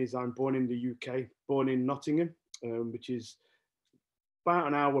journey is I'm born in the UK, born in Nottingham, which is about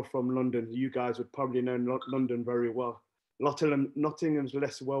an hour from London. You guys would probably know London very well. Nottingham's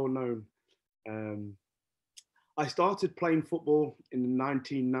less well known. I started playing football in the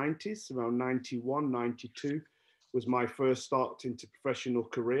 1990s, around 91, 92 was my first start into professional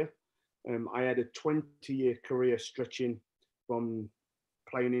career. I had a 20-year career stretching from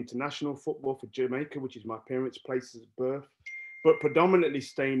playing international football for Jamaica, which is my parents' place of birth, but predominantly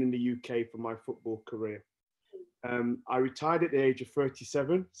staying in the UK for my football career. I retired at the age of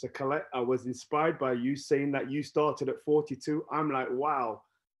 37. So Collette, I was inspired by you saying that you started at 42. I'm like, wow,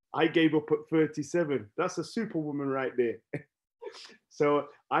 I gave up at 37. That's a superwoman right there. So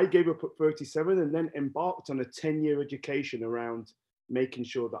I gave up at 37 and then embarked on a 10-year education around making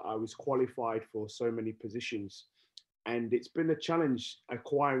sure that I was qualified for so many positions. And it's been a challenge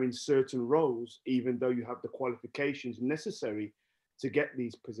acquiring certain roles, even though you have the qualifications necessary to get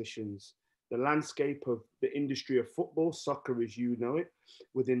these positions. The landscape of the industry of football, soccer as you know it,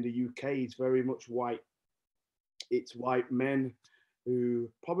 within the UK is very much white. It's white men who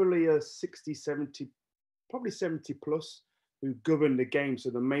probably are 60, 70, probably 70 plus, who govern the game.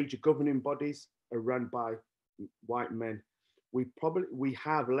 So the major governing bodies are run by white men. We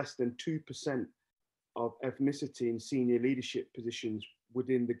have less than 2% of ethnicity in senior leadership positions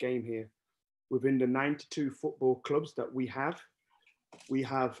within the game here. Within the 92 football clubs that we have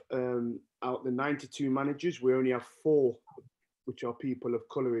out the 92 managers, we only have 4, which are people of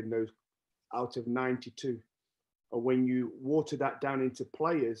color in those out of 92. And when you water that down into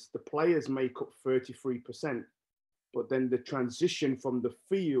players, the players make up 33%. But then the transition from the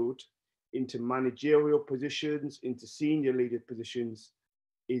field into managerial positions, into senior leader positions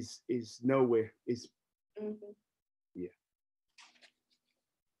is nowhere. Yeah.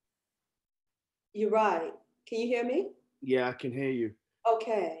 You're right. Can you hear me? Yeah, I can hear you.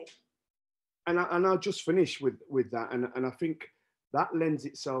 Okay. And I'll just finish with that. And I think that lends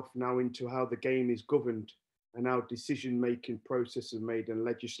itself now into how the game is governed and how decision-making processes are made and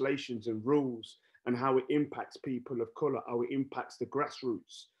legislations and rules and how it impacts people of color, how it impacts the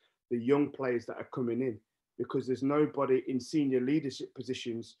grassroots, the young players that are coming in, because there's nobody in senior leadership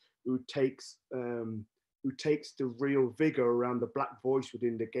positions who takes the real vigor around the Black voice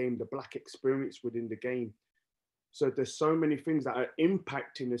within the game, the Black experience within the game. So there's so many things that are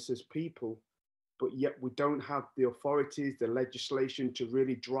impacting us as people, but yet we don't have the authorities, the legislation to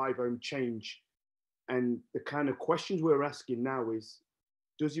really drive home change. And the kind of questions we're asking now is,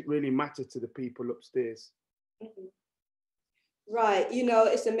 does it really matter to the people upstairs? Mm-hmm. Right. You know,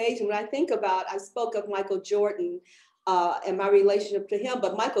 it's amazing. When I think about, I spoke of Michael Jordan and my relationship to him,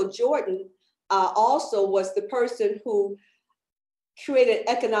 but Michael Jordan also was the person who created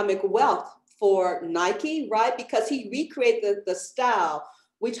economic wealth for Nike, right? Because he recreated the style.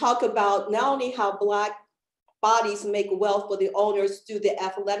 We talk about not only how Black bodies make wealth for the owners through the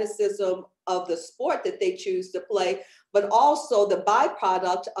athleticism of the sport that they choose to play, but also the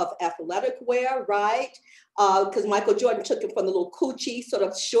byproduct of athletic wear, right? Because Michael Jordan took it from the little coochie sort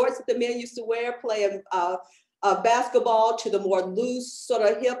of shorts that the men used to wear, playing basketball, to the more loose sort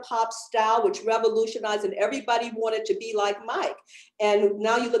of hip hop style, which revolutionized, and everybody wanted to be like Mike. And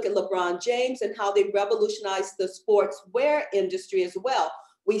now you look at LeBron James and how they revolutionized the sports wear industry as well.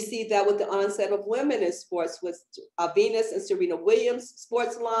 We see that with the onset of women in sports, with Venus and Serena Williams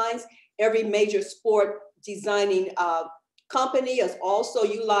sports lines. Every major sport designing company is also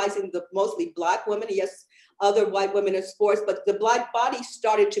utilizing the mostly Black women, yes, other white women in sports, but the Black body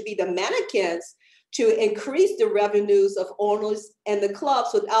started to be the mannequins to increase the revenues of owners and the clubs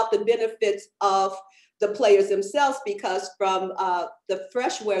without the benefits of the players themselves, because from the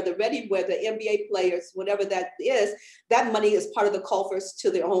fresh wear, the ready wear, the NBA players, whatever that is, that money is part of the coffers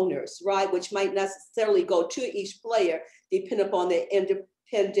to the owners, right? Which might necessarily go to each player, depending upon the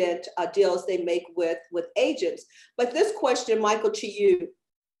independent deals they make with agents. But this question, Michael, to you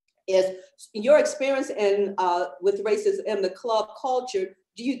is your experience in with racism in the club culture.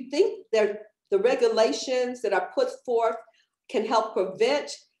 Do you think that the regulations that are put forth can help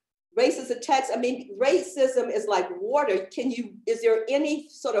prevent racist attacks? I mean, racism is like water. Is there any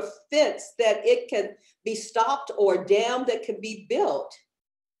sort of fence that it can be stopped or dam that can be built?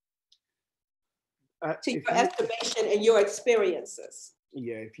 To your estimation and your experiences.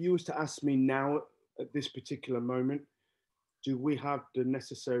 Yeah, if you was to ask me now at this particular moment, do we have the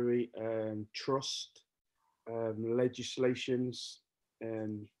necessary trust, legislations,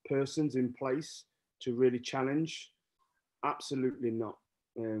 and persons in place to really challenge? Absolutely not.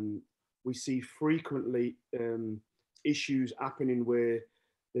 We see frequently issues happening where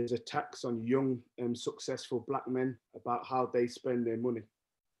there's attacks on young successful Black men about how they spend their money,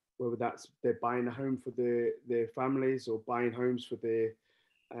 whether that's they're buying a home for their families or buying homes for their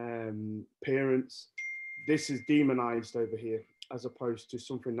parents. This is demonized over here, as opposed to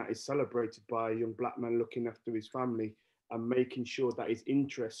something that is celebrated by a young Black man looking after his family and making sure that his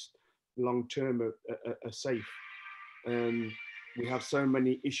interests long-term are safe. We have so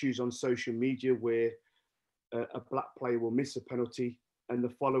many issues on social media where a Black player will miss a penalty, and the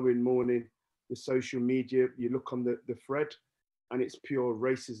following morning, the social media, you look on the thread, and it's pure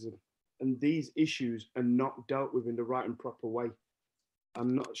racism. And these issues are not dealt with in the right and proper way.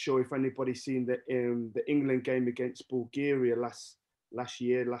 I'm not sure if anybody's seen the England game against Bulgaria last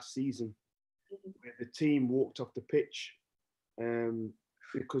season, where the team walked off the pitch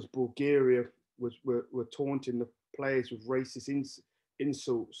because Bulgaria were taunting the players with racist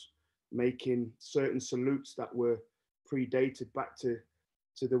insults, making certain salutes that were predated back to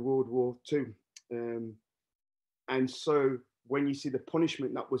the World War II. And so when you see the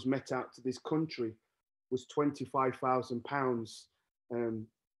punishment that was met out to this country was £25,000,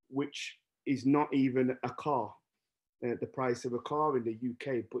 which is not even a car, the price of a car in the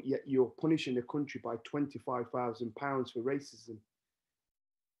UK, but yet you're punishing the country by £25,000 for racism.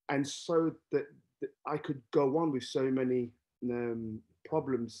 And so that I could go on with so many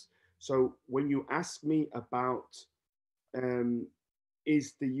problems. So when you ask me about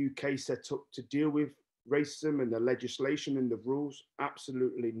is the UK set up to deal with racism and the legislation and the rules?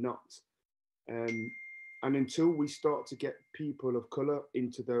 Absolutely not. And until we start to get people of color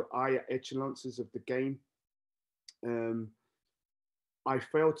into the higher echelons of the game, I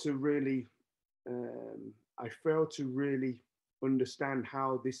fail to really understand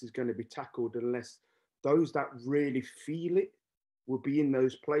how this is going to be tackled unless those that really feel it will be in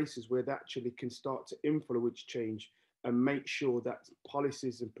those places where they actually can start to influence change and make sure that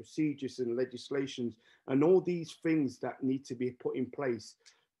policies and procedures and legislations and all these things that need to be put in place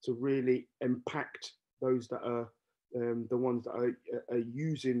to really impact those that are the ones that are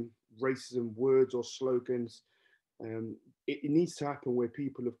using racism words or slogans. It needs to happen where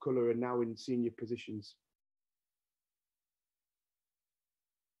people of color are now in senior positions.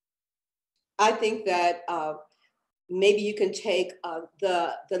 I think that maybe you can take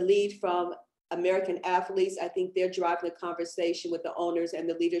the lead from American athletes. I think they're driving the conversation with the owners and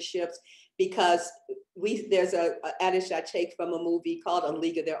the leaderships, because there's an adage I take from a movie called A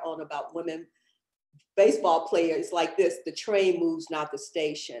League of Their Own about women baseball players like this: the train moves, not the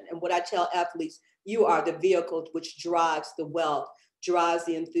station. And what I tell athletes, you are the vehicle which drives the wealth, drives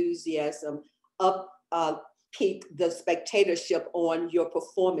the enthusiasm, peak the spectatorship on your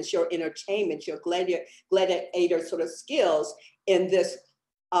performance, your entertainment, your gladiator sort of skills in this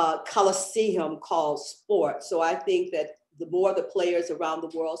coliseum called sport. So I think that the more the players around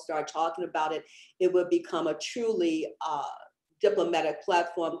the world start talking about it, it will become a truly diplomatic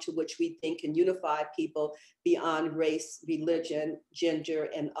platform to which we think can unify people beyond race, religion, gender,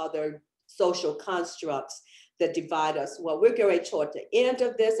 and other social constructs that divide us. Well, we're getting toward the end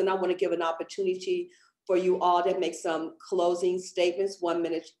of this, and I want to give an opportunity for you all to make some closing statements, 1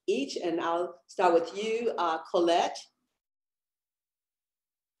 minute each. And I'll start with you, Collette.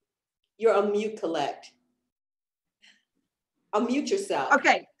 You're on mute, Collette. Unmute yourself.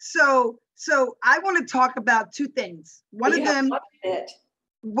 Okay, so I want to talk about two things. One of them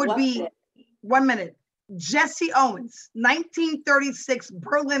would be 1 minute. Jesse Owens, 1936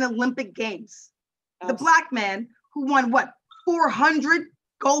 Berlin Olympic Games. The Black man who won what, 400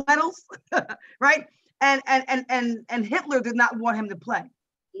 gold medals, right? And Hitler did not want him to play,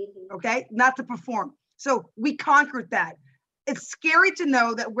 okay, not to perform. So we conquered that. It's scary to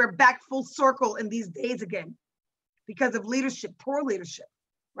know that we're back full circle in these days again because of leadership, poor leadership,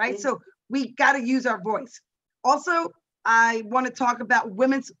 right? So we got to use our voice. Also, I want to talk about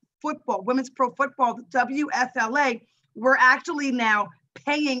women's football, women's pro football, the WSLA. We're actually now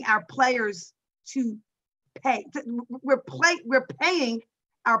paying our players to pay. We're paying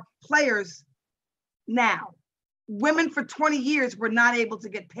our players now. Women for 20 years were not able to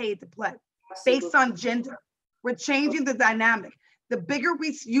get paid to play based on gender. We're changing the dynamic. The bigger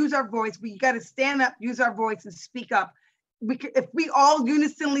we use our voice, we got to stand up, use our voice, and speak up. If we all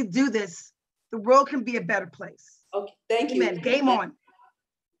unisonly do this, the world can be a better place. Okay, thank Amen. you. Game on.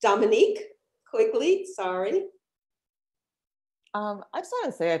 Dominique, quickly, sorry. I just want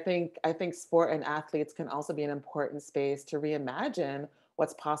to say, I think sport and athletes can also be an important space to reimagine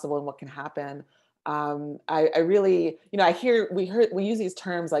what's possible and what can happen. I really, we use these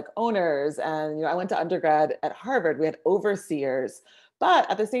terms like owners, and I went to undergrad at Harvard. We had overseers, but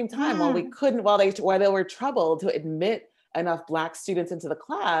at the same time, while they were troubled to admit enough Black students into the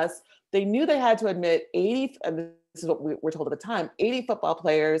class, they knew they had to admit 80, and this is what we were told at the time, 80 football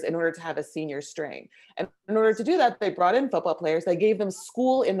players in order to have a senior string. And in order to do that, they brought in football players. They gave them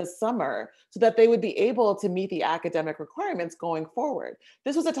school in the summer so that they would be able to meet the academic requirements going forward.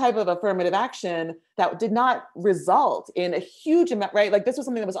 This was a type of affirmative action that did not result in a huge amount, right? Like, this was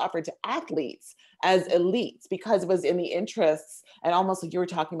something that was offered to athletes as elites because it was in the interests, and almost like you were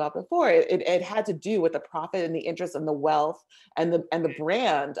talking about before, it had to do with the profit and the interest and the wealth and the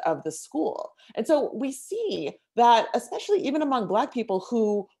brand of the school. And so we see that, especially even among Black people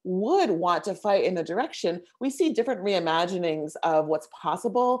who would want to fight in the direction, we see different reimaginings of what's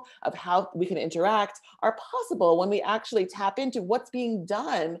possible, of how we can interact, are possible when we actually tap into what's being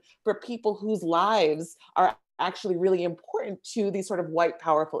done for people whose lives are actually really important to these sort of white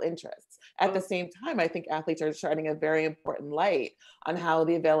powerful interests. At the same time, I think athletes are shining a very important light on how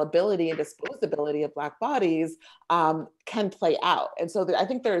the availability and disposability of Black bodies can play out. And so I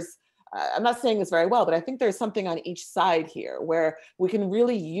think there's, I'm not saying this very well, but I think there's something on each side here where we can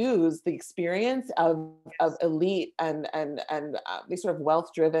really use the experience of elite and these sort of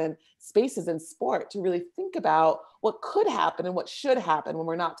wealth-driven spaces in sport to really think about what could happen and what should happen when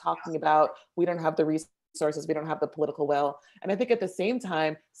we're not talking about, we don't have the resources, we don't have the political will. And I think at the same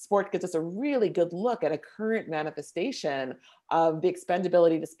time, sport gives us a really good look at a current manifestation of the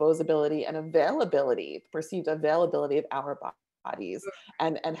expendability, disposability, and availability, perceived availability of our bodies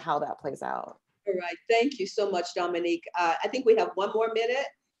and how that plays out. All right, thank you so much, Dominique. I think we have one more minute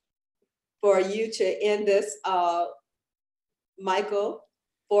for you to end this, Michael,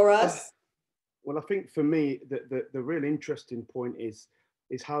 for us. Well, I think for me, the real interesting point is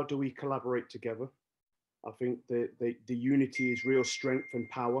how do we collaborate together? I think the unity is real strength and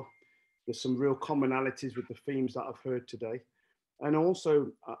power. There's some real commonalities with the themes that I've heard today. And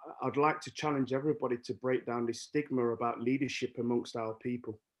also, I'd like to challenge everybody to break down this stigma about leadership amongst our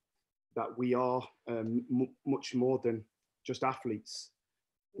people, that we are much more than just athletes.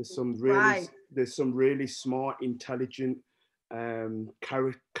 There's some really smart, intelligent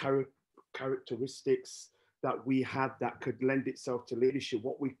characteristics that we have that could lend itself to leadership.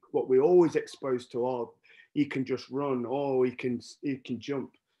 What we're always exposed to are, he can just run, or he can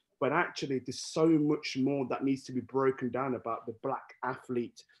jump. But actually, there's so much more that needs to be broken down about the Black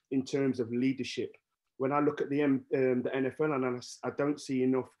athlete in terms of leadership. When I look at the NFL, and I don't see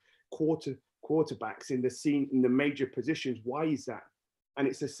enough quarterbacks in the major positions. Why is that? And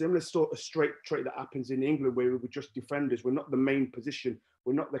it's a similar sort of straight trait that happens in England, where we're just defenders. We're not the main position.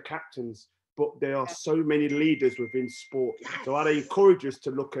 We're not the captains. But there are so many leaders within sport. So I'd encourage us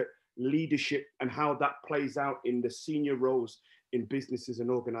to look at leadership and how that plays out in the senior roles in businesses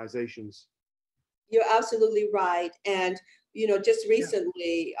and organizations. You're absolutely right. And, just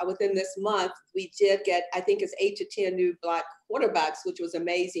recently, within this month, we did get, I think it's 8 to 10 new Black quarterbacks, which was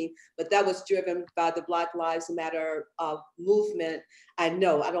amazing, but that was driven by the Black Lives Matter movement. I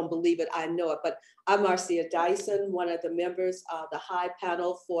don't believe it, I know it, but I'm Marcia Dyson, one of the members of the high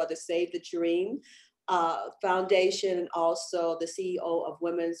panel for the Save the Dream Foundation, and also the CEO of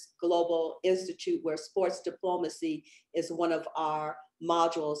Women's Global Institute, where sports diplomacy is one of our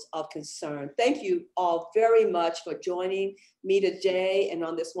modules of concern. Thank you all very much for joining me today and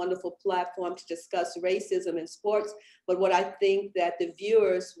on this wonderful platform to discuss racism in sports. But what I think that the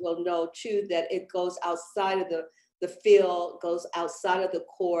viewers will know too, that it goes outside of the field, goes outside of the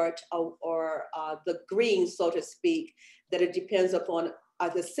court or the green, so to speak, that it depends upon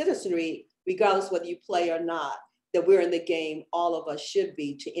the citizenry, regardless whether you play or not, that we're in the game, all of us should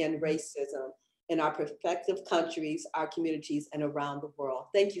be, to end racism in our respective countries, our communities, and around the world.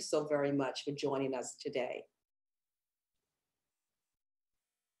 Thank you so very much for joining us today.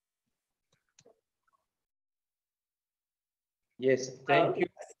 Yes, thank you.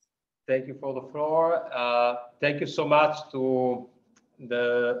 Thank you for the floor. Thank you so much to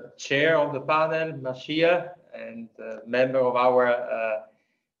the chair of the panel, Marcia, and member of our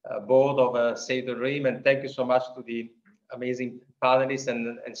board of Save the Dream. And thank you so much to the amazing panelists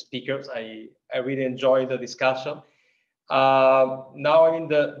and speakers. I really enjoyed the discussion. Now, I mean,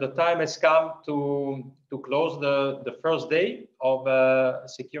 the time has come to close the first day of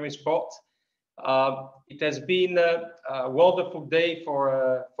Securing Sport. It has been a wonderful day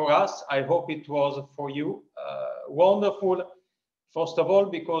for us. I hope it was for you. Wonderful, first of all,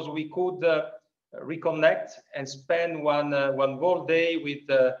 because we could reconnect and spend one whole day with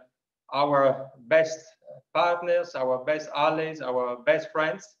our best partners, our best allies, our best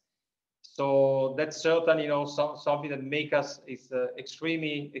friends. So that's certainly, something that makes us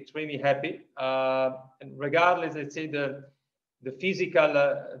extremely happy. And regardless, let's say, the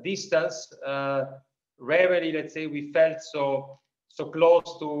physical distance, rarely, let's say, we felt so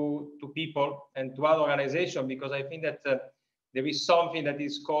close to people and to other organizations, because I think that there is something that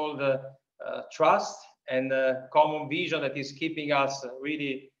is called trust and common vision that is keeping us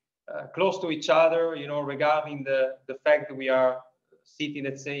really close to each other, regarding the fact that we are sitting,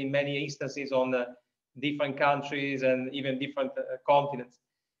 let's say, in many instances on different countries and even different continents.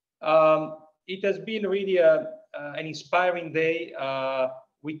 It has been really an inspiring day.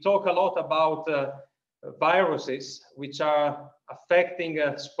 We talk a lot about viruses which are affecting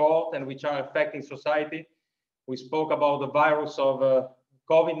sport and which are affecting society. We spoke about the virus of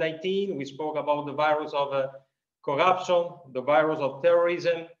COVID-19. We spoke about the virus of corruption, the virus of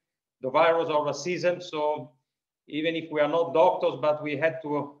terrorism, the virus of racism. So even if we are not doctors, but we had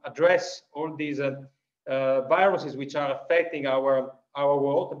to address all these viruses which are affecting our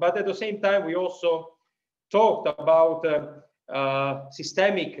world. But at the same time, we also talked about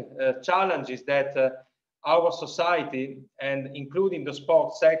systemic challenges that our society, and including the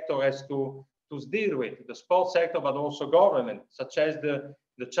sports sector, has to deal with. The sports sector, but also government, such as the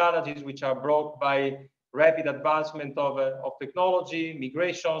challenges which are brought by rapid advancement of technology,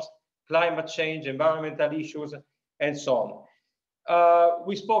 migrations, climate change, environmental issues, and so on.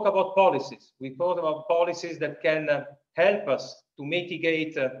 We spoke about policies. We thought about policies that can help us to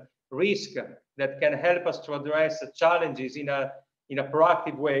mitigate risk, that can help us to address challenges in a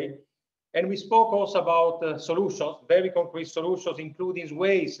proactive way. And we spoke also about solutions, very concrete solutions, including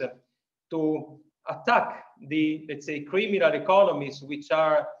ways to attack the, let's say, criminal economies which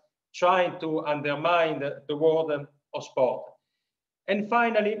are trying to undermine the world of sport. And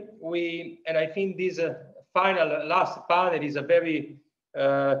finally, and I think this last panel is a very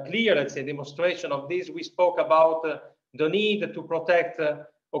clear, let's say, demonstration of this. We spoke about the need to protect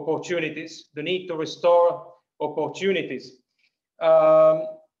opportunities, the need to restore opportunities.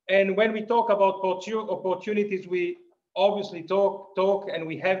 And when we talk about opportunities, we obviously talk and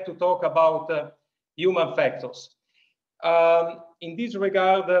we have to talk about human factors. In this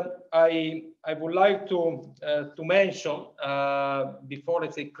regard, I would like to mention, before,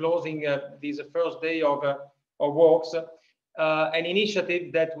 let's say, closing this first day of works, an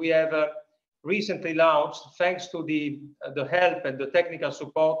initiative that we have recently launched, thanks to the help and the technical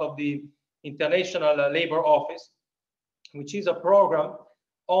support of the International Labour Office, which is a program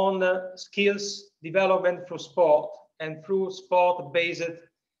on skills development through sport and through sport-based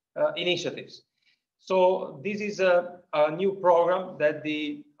initiatives. So this is a new program that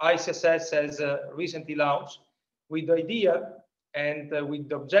the ICSS has recently launched, with the idea and with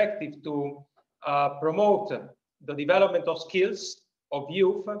the objective to promote the development of skills of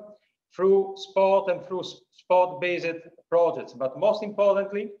youth through sport and through sport-based projects. But most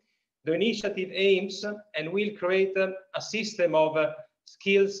importantly, the initiative aims and will create a system of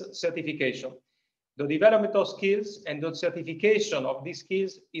skills certification. The development of skills and the certification of these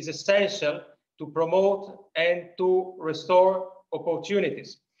skills is essential to promote and to restore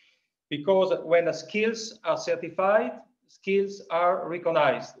opportunities. Because when the skills are certified, skills are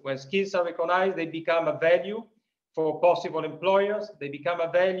recognized. When skills are recognized, they become a value for possible employers. They become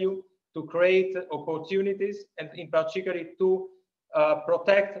a value to create opportunities, and in particular to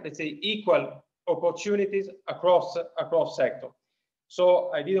protect, let's say, equal opportunities across sector.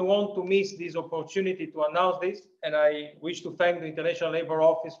 So I didn't want to miss this opportunity to announce this, and I wish to thank the International Labour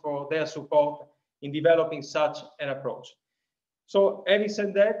Office for their support in developing such an approach. So having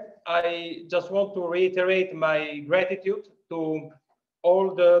said that, I just want to reiterate my gratitude to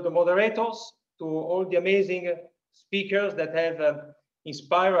all the moderators, to all the amazing speakers that have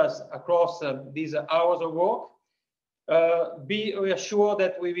inspired us across these hours of work. Be reassured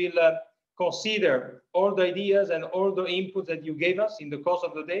that we will consider all the ideas and all the inputs that you gave us in the course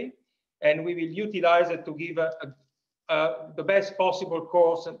of the day, and we will utilize it to give the best possible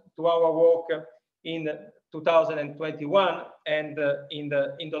course to our work in 2021 and in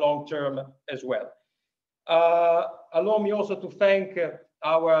the long term as well. Allow me also to thank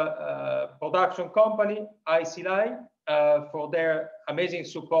our production company, IC Line, for their amazing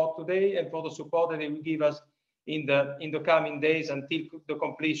support today and for the support that they will give us in the coming days until the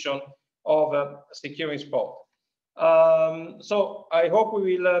completion of Securing Sport. So I hope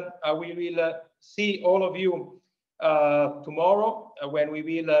we will see all of you tomorrow when we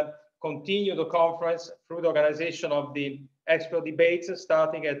will continue the conference through the organization of the expert debates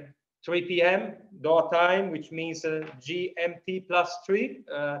starting at 3 p.m. Door time, which means GMT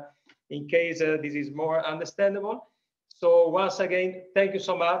 +3, in case this is more understandable. So once again, thank you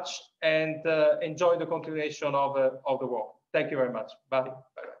so much and enjoy the continuation of the work. Thank you very much. Bye.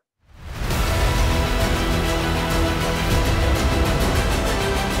 Bye.